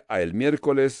corresponde al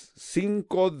miércoles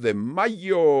 5 de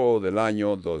mayo del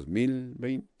año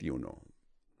 2021.